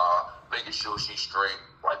in her car, making sure she's straight.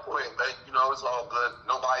 Like, go ahead, babe. You know, it's all good.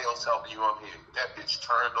 Nobody else helping you. I'm here. That bitch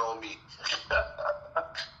turned on me.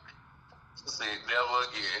 Said never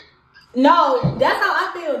again. No, that's how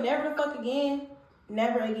I feel. Never the fuck again.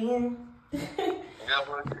 Never again.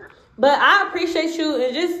 Never again. But I appreciate you,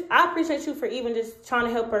 and I appreciate you for even just trying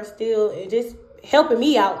to help her still, and just helping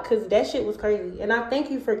me out, because that shit was crazy. And I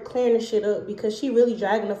thank you for clearing the shit up, because she really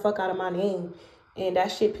dragging the fuck out of my name, and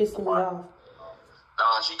that shit pissing me off.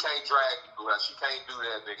 Nah, she can't drag you. She can't do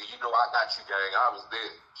that, nigga. You know I got you, gang. I was there.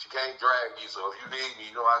 She can't drag you, so if you need me,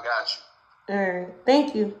 you know I got you. All right.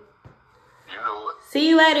 Thank you. You know it. See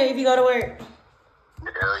you later if you go to work. Hell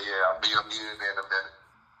yeah. I'll be in there in a minute.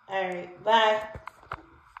 All right. Bye.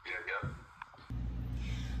 Yeah.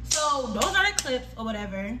 So, those are the clips or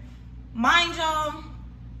whatever. Mind y'all,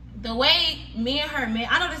 the way me and her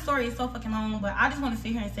met, I know this story is so fucking long, but I just want to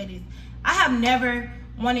sit here and say this. I have never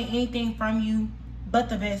wanted anything from you but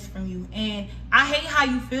the best from you. And I hate how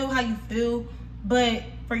you feel, but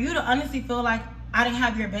for you to honestly feel like I didn't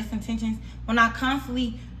have your best intentions when I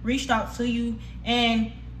constantly reached out to you,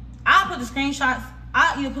 and I'll put the screenshots,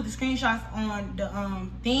 I'll either put the screenshots on the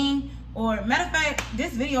thing, or matter of fact,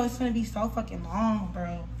 this video is gonna be so fucking long,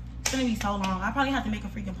 bro. It's gonna be so long. I probably have to make a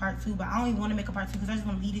freaking part 2, but I don't even want to make a part 2 because I just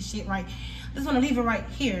want to leave this shit right. I just want to leave it right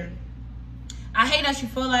here. I hate that you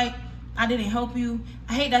feel like I didn't help you.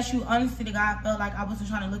 I hate that you honestly to God felt like I wasn't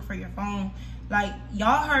trying to look for your phone. Like,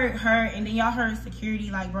 y'all hurt her, and then y'all hurt security.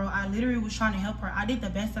 Like, bro, I literally was trying to help her. I did the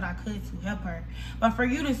best that I could to help her. But for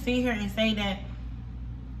you to sit here and say that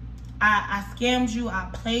I scammed you, I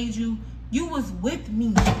played you, you was with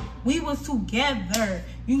me. We was together.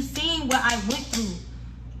 You seen what I went through.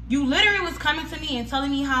 You literally was coming to me and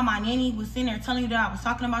telling me how my nanny was sitting there telling you that I was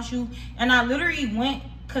talking about you. And I literally went,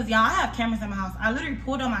 because y'all, I have cameras in my house. I literally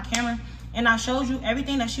pulled on my camera and I showed you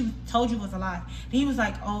everything that she told you was a lie. Then he was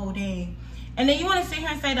like, oh, dang. And then you want to sit here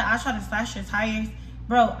and say that I tried to slash your tires?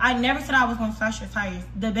 Bro, I never said I was going to slash your tires.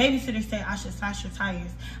 The babysitter said I should slash your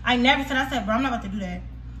tires. I never said, I said, bro, I'm not about to do that.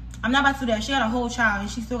 I'm not about to do that. She got a whole child and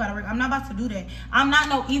she still got to work. I'm not about to do that. I'm not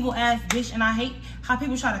no evil ass bitch, and I hate how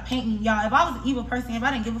people try to paint me. Y'all, if I was an evil person, if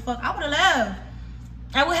I didn't give a fuck, I would have left.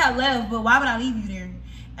 I would have left, but why would I leave you there?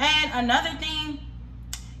 And another thing,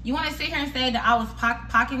 you want to sit here and say that I was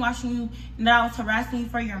pocket watching you and that I was harassing you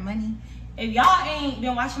for your money. If y'all ain't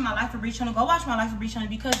been watching My Life for Bree channel, go watch My Life for Bree channel,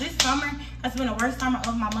 because this summer has been the worst summer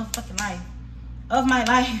of my motherfucking life. Of my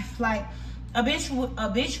life. Like, a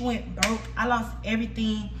bitch went broke. I lost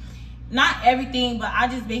everything. not everything, but I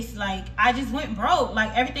just basically, like, I just went broke.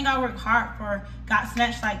 Like, everything I worked hard for got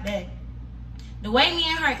snatched like that. The way me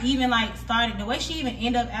and her even, like, started, the way she even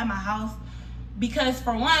ended up at my house, because,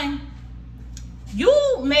 for one,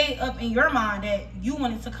 you made up in your mind that you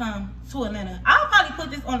wanted to come to Atlanta. I'll probably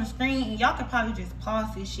put this on the screen, and y'all can probably just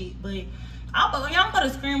pause this shit, but y'all put a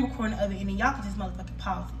screen recording of it, and then y'all can just motherfucking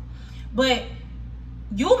pause it. But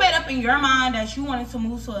you made up in your mind that you wanted to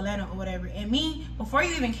move to Atlanta or whatever. And me, before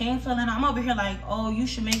you even came to Atlanta, I'm over here like, oh, you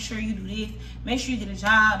should make sure you do this. Make sure you get a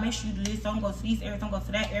job. Make sure you do this. Don't go to these areas. Don't go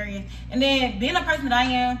to that area. And then being a person that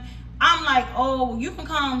I am, I'm like, oh, you can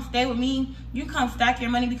come stay with me. You can come stack your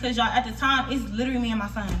money because y'all, at the time, it's literally me and my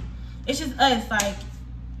son. It's just us. Like,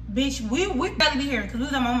 bitch, we barely be here because we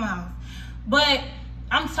was at my mama's house. But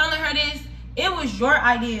I'm telling her this. It was your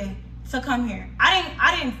idea to come here.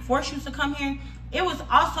 I didn't force you to come here. It was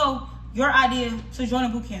also your idea to join a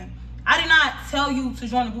boot camp. I did not tell you to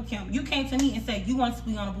join a boot camp. You came to me and said you wanted to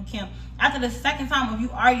be on a boot camp. After the second time of you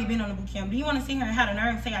already been on a boot camp, do you want to sit here and have the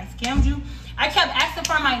nerve and say I scammed you? I kept asking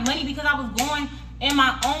for my money because I was going in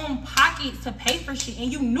my own pockets to pay for shit,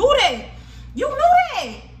 and you knew that. You knew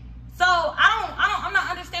that. So I'm not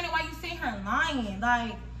understanding why you sit here lying.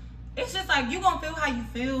 Like, it's just like, you gonna feel how you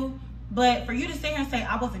feel, but for you to sit here and say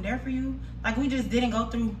I wasn't there for you, like we just didn't go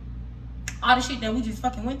through all the shit that we just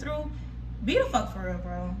fucking went through, be the fuck for real,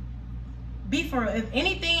 bro. Be for real. If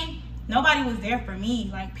anything, nobody was there for me.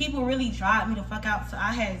 Like, people really dried me the fuck out, so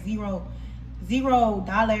I had $0.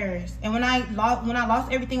 And when I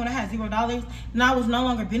lost everything, when I had $0, then I was no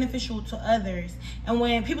longer beneficial to others. And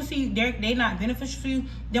when people see they not beneficial to you,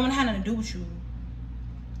 they want to have nothing to do with you.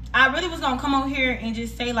 I really was gonna come over here and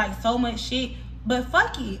just say like so much shit, but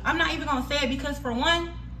fuck it. I'm not even gonna say it because, for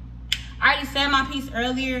one, I already said my piece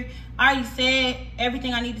earlier. I already said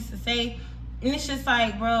everything I needed to say. And it's just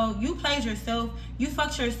like, bro, you played yourself. You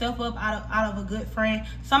fucked yourself up out of a good friend.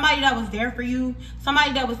 Somebody that was there for you.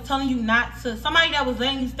 Somebody that was telling you not to. Somebody that was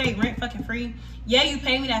letting you stay rent fucking free. Yeah, you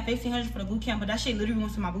paid me that $1,500 for the boot camp, but that shit literally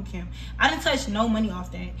went to my boot camp. I didn't touch no money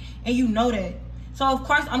off that. And you know that. So, of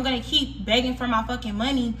course, I'm going to keep begging for my fucking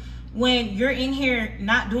money when you're in here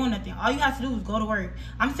not doing nothing. All you have to do is go to work.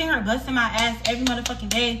 I'm sitting here busting my ass every motherfucking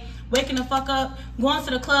day, waking the fuck up, going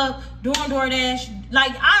to the club, doing DoorDash.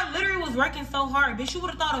 Like, I literally was working so hard. Bitch, you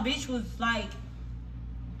would have thought a bitch was like,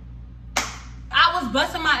 I was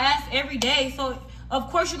busting my ass every day. So, of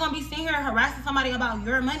course, you're going to be sitting here harassing somebody about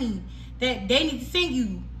your money that they need to send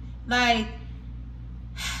you. Like,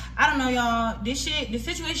 I don't know, y'all. The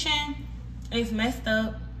situation is messed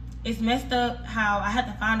up. It's messed up how I had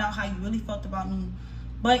to find out how you really felt about me.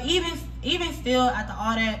 But even still, after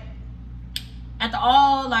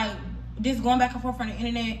all, like, this going back and forth on the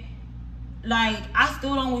internet, like, I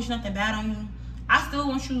still don't wish nothing bad on you. I still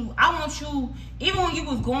want you, even when you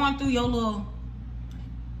was going through your little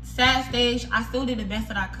sad stage, I still did the best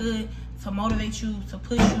that I could to motivate you, to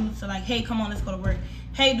push you, to like, hey, come on, let's go to work.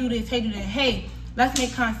 Hey, do this, hey, do that. Hey, let's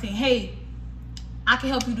make content. Hey, I can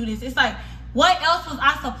help you do this. It's like, what else was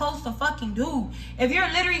I supposed to fucking do? If you're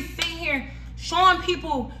literally sitting here showing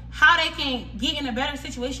people how they can get in a better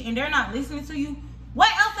situation and they're not listening to you,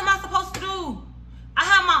 what else am I supposed to do? I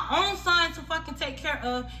have my own son to fucking take care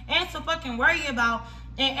of and to fucking worry about.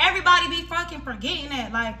 And everybody be fucking forgetting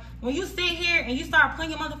that. Like, when you sit here and you start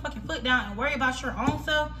putting your motherfucking foot down and worry about your own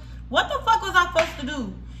self, what the fuck was I supposed to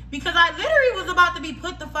do? Because I literally was about to be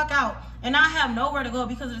put the fuck out and I have nowhere to go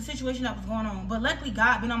because of the situation that was going on. But luckily,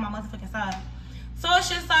 God been on my motherfucking side. So it's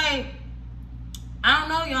just like, I don't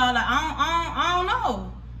know, y'all. Like, I don't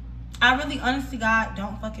know. I really, honestly, God,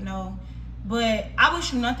 don't fucking know. But I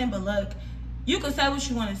wish you nothing but luck. You can say what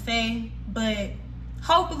you want to say, but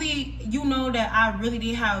hopefully you know that I really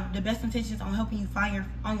did have the best intentions on helping you find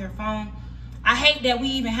on your phone. I hate that we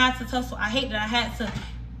even had to tussle. I hate that I had to,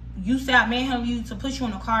 you said I manhandled you to put you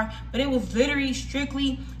in a car, but it was literally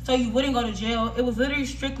strictly so you wouldn't go to jail. It was literally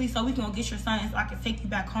strictly so we can go get your son so I can take you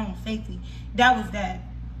back home safely. That was that.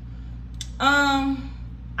 I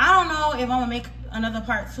don't know if I'm gonna make another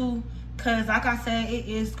part 2, because like I said, it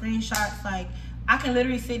is screenshots. Like, I can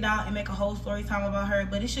literally sit down and make a whole story time about her,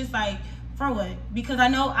 but it's just like, for what? Because I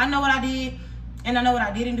know what I did and I know what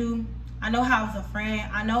I didn't do. I know how I was a friend.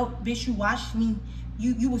 I know, bitch, you watched me.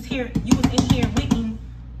 You was here, you was in here with me,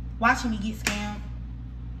 watching me get scammed.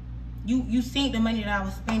 You seen the money that I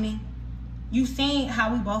was spending. You seen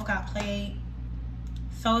how we both got played.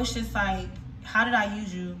 So it's just like, how did I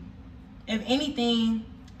use you? If anything,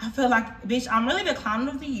 I feel like, bitch, I'm really the clown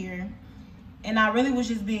of the year. And I really was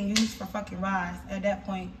just being used for fucking rides at that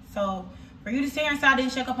point. So for you to sit here and say I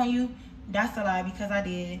didn't check up on you, that's a lie, because I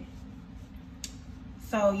did.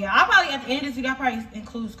 So yeah, I'll probably at the end of this video I'll probably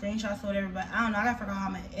include screenshots or whatever, but I don't know, I gotta figure out how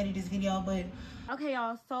I'm gonna edit this video. But okay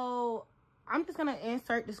y'all, so I'm just gonna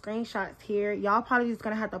insert the screenshots here. Y'all probably just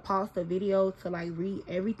gonna have to pause the video to like read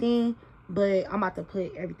everything, but I'm about to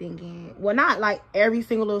put everything in. Well, not like every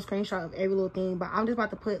single little screenshot of every little thing, but I'm just about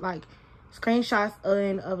to put like screenshots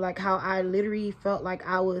in of like how I literally felt like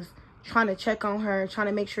I was trying to check on her, trying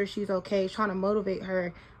to make sure she's okay, trying to motivate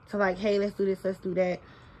her to like, hey, let's do this, let's do that.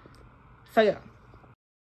 So yeah.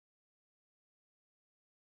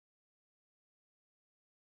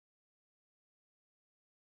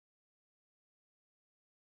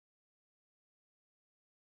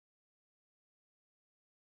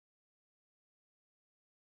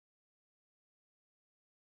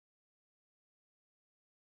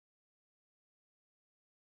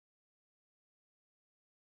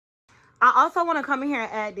 I also want to come in here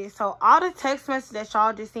and add this. So all the text messages that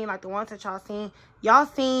y'all just seen, like the ones that y'all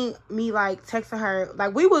seen me like texting her.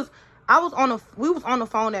 Like we was on the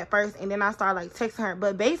phone at first, and then I started like texting her.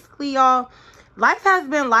 But basically, y'all, life has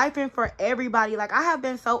been lifing for everybody. Like I have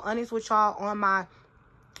been so honest with y'all on my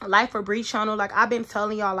Life for Bree channel. Like I've been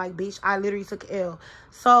telling y'all, like, bitch, I literally took L.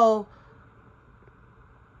 So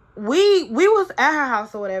we was at her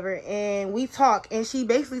house or whatever, and we talked, and she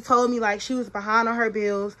basically told me like she was behind on her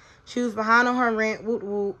bills, she was behind on her rent, whoop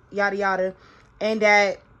whoop, yada yada, and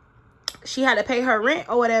that she had to pay her rent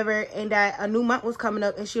or whatever, and that a new month was coming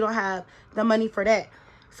up and she don't have the money for that.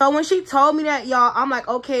 So when she told me that, y'all, I'm like,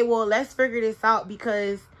 okay, well, let's figure this out,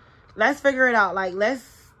 because let's figure it out. Like, let's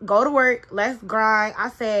go to work, let's grind. I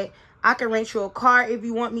said I can rent you a car if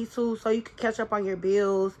you want me to, so you can catch up on your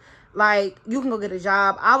bills. Like, you can go get a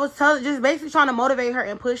job. I was just basically trying to motivate her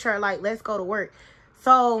and push her, like, let's go to work.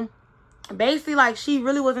 So basically, like, she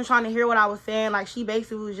really wasn't trying to hear what I was saying. Like, she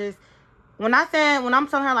basically was just, when I'm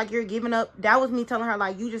telling her, like, you're giving up, that was me telling her,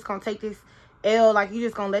 like, you just gonna take this L, like, you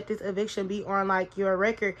just gonna let this eviction be on, like, your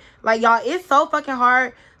record. Like, y'all, it's so fucking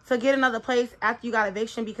hard to get another place after you got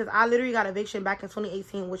eviction, because I literally got eviction back in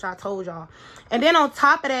 2018, which I told y'all. And then on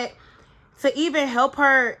top of that, to even help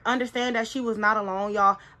her understand that she was not alone,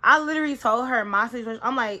 y'all, I literally told her my situation.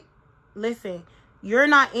 I'm like, listen, you're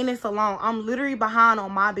not in this alone. I'm literally behind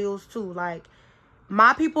on my bills too. Like,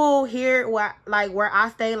 my people here, where I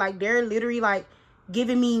stay, like, they're literally like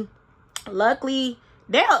giving me, luckily,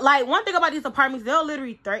 they'll, like, one thing about these apartments, they'll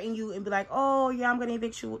literally threaten you and be like, oh yeah, I'm gonna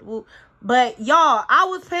evict you. But y'all, I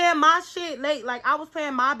was paying my shit late. Like, I was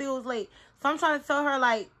paying my bills late. So I'm trying to tell her,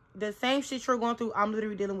 like, the same shit you're going through, I'm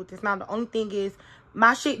literally dealing with this now. The only thing is,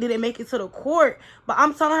 my shit didn't make it to the court, but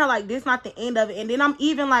I'm telling her, like, this not the end of it. And then I'm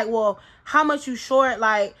even like, well, how much you short?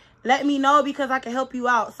 Like, let me know, because I can help you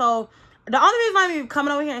out. So the only reason I'm even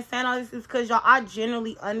coming over here and saying all this is because, y'all, I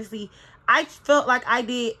genuinely, honestly, I felt like I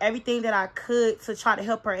did everything that I could to try to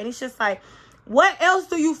help her. And it's just like, what else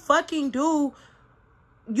do you fucking do?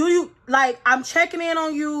 You like, I'm checking in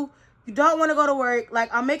on you. You don't want to go to work. Like,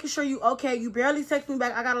 I'm making sure you okay. You barely text me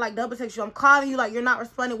back. I gotta, like, double text you. I'm calling you, like, you're not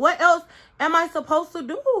responding. What else am I supposed to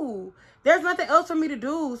do? There's nothing else for me to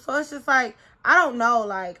do. So it's just like, I don't know.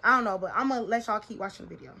 Like, I don't know. But I'm gonna let y'all keep watching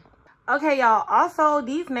the video. Okay, y'all. Also,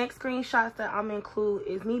 these next screenshots that I'm include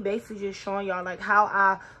is me basically just showing y'all, like, how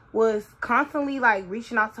I was constantly, like,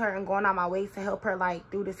 reaching out to her and going out my way to help her, like,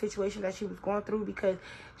 through the situation that she was going through, because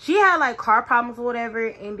she had, like, car problems or whatever.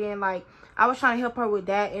 And then, like, I was trying to help her with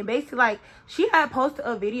that. And basically, like, she had posted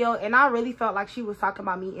a video, and I really felt like she was talking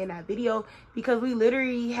about me in that video, because we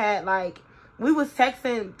literally had, like, we was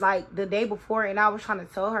texting, like, the day before, and I was trying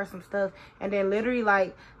to tell her some stuff. And then literally,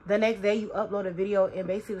 like, the next day you upload a video, and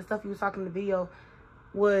basically the stuff you was talking in the video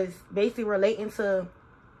was basically relating to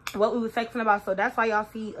what we was texting about. So that's why y'all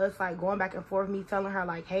see us, like, going back and forth, me telling her,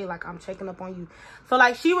 like, hey, like, I'm checking up on you. So,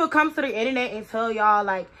 like, she would come to the internet and tell y'all,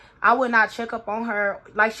 like, I would not check up on her.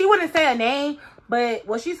 Like, she wouldn't say a name, but,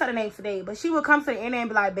 well, she said a name today, but she would come to the internet and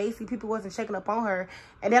be like, basically, people wasn't checking up on her.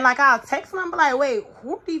 And then, like, I'll text them, be like, wait,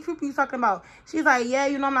 who are these people you talking about? She's like, yeah,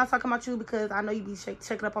 you know, I'm not talking about you, because I know you be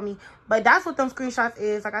checking up on me. But that's what them screenshots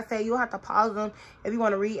is. Like I said, you'll have to pause them if you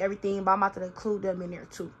want to read everything, but I'm about to include them in there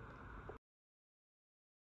too.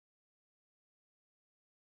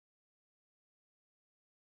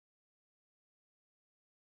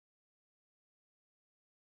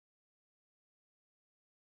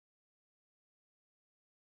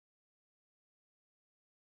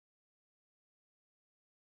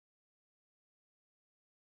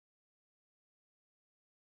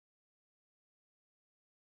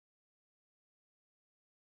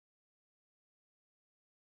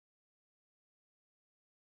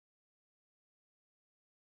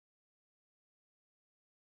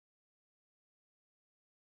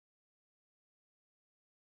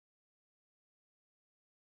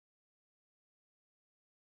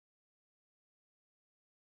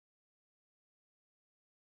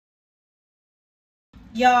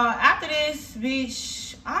 Y'all, after this,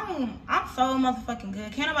 bitch, I'm so motherfucking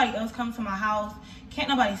good. Can't nobody else come to my house. Can't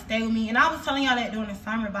nobody stay with me. And I was telling y'all that during the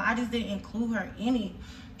summer, but I just didn't include her in it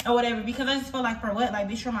or whatever because I just feel like, for what? Like,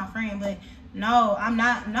 bitch, you're my friend. But no, I'm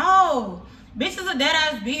not. No. Bitch is a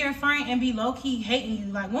dead-ass be your friend and be low-key hating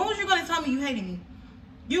you. Like, when was you going to tell me you hated me?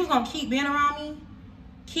 You was going to keep being around me?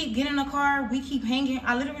 Keep getting in the car? We keep hanging?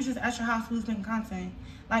 I literally was just at your house. We was making content.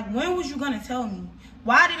 Like, when was you going to tell me?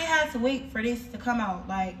 Why did it have to wait for this to come out?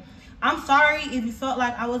 Like, I'm sorry if you felt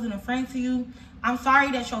like I wasn't a friend to you. I'm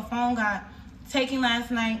sorry that your phone got taken last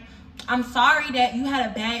night. I'm sorry that you had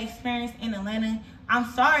a bad experience in Atlanta. I'm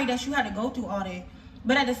sorry that you had to go through all that.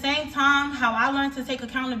 But at the same time, how I learned to take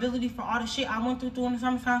accountability for all the shit I went through in the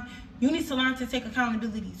summertime, you need to learn to take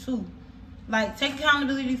accountability too. Like, take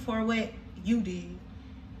accountability for what you did.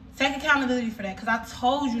 Take accountability for that, because I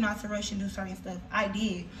told you not to rush and do certain stuff. I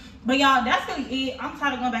did. But y'all, that's really it. I'm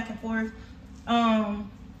tired of going back and forth.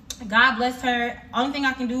 God bless her. Only thing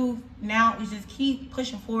I can do now is just keep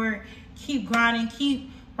pushing forward, keep grinding,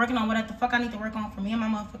 keep working on what the fuck I need to work on for me and my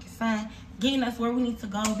motherfucking son, getting us where we need to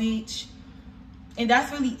go, bitch. And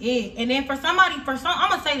that's really it. And then I'm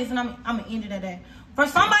gonna say this and I'm gonna end it at that. For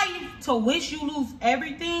somebody to wish you lose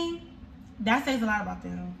everything, that says a lot about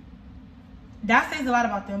them. That says a lot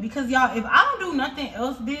about them. Because y'all, if I don't do nothing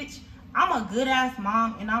else, bitch, I'm a good ass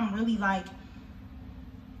mom and I'm really like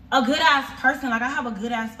a good ass person. Like, I have a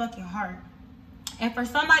good ass fucking heart. And for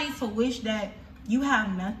somebody to wish that you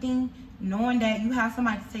have nothing, knowing that you have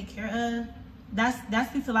somebody to take care of, that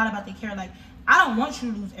speaks a lot about their care. Like, I don't want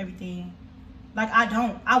you to lose everything. Like, I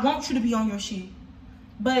don't. I want you to be on your shit.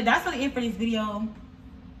 But that's really it for this video.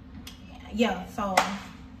 Yeah, so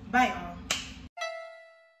bye, y'all.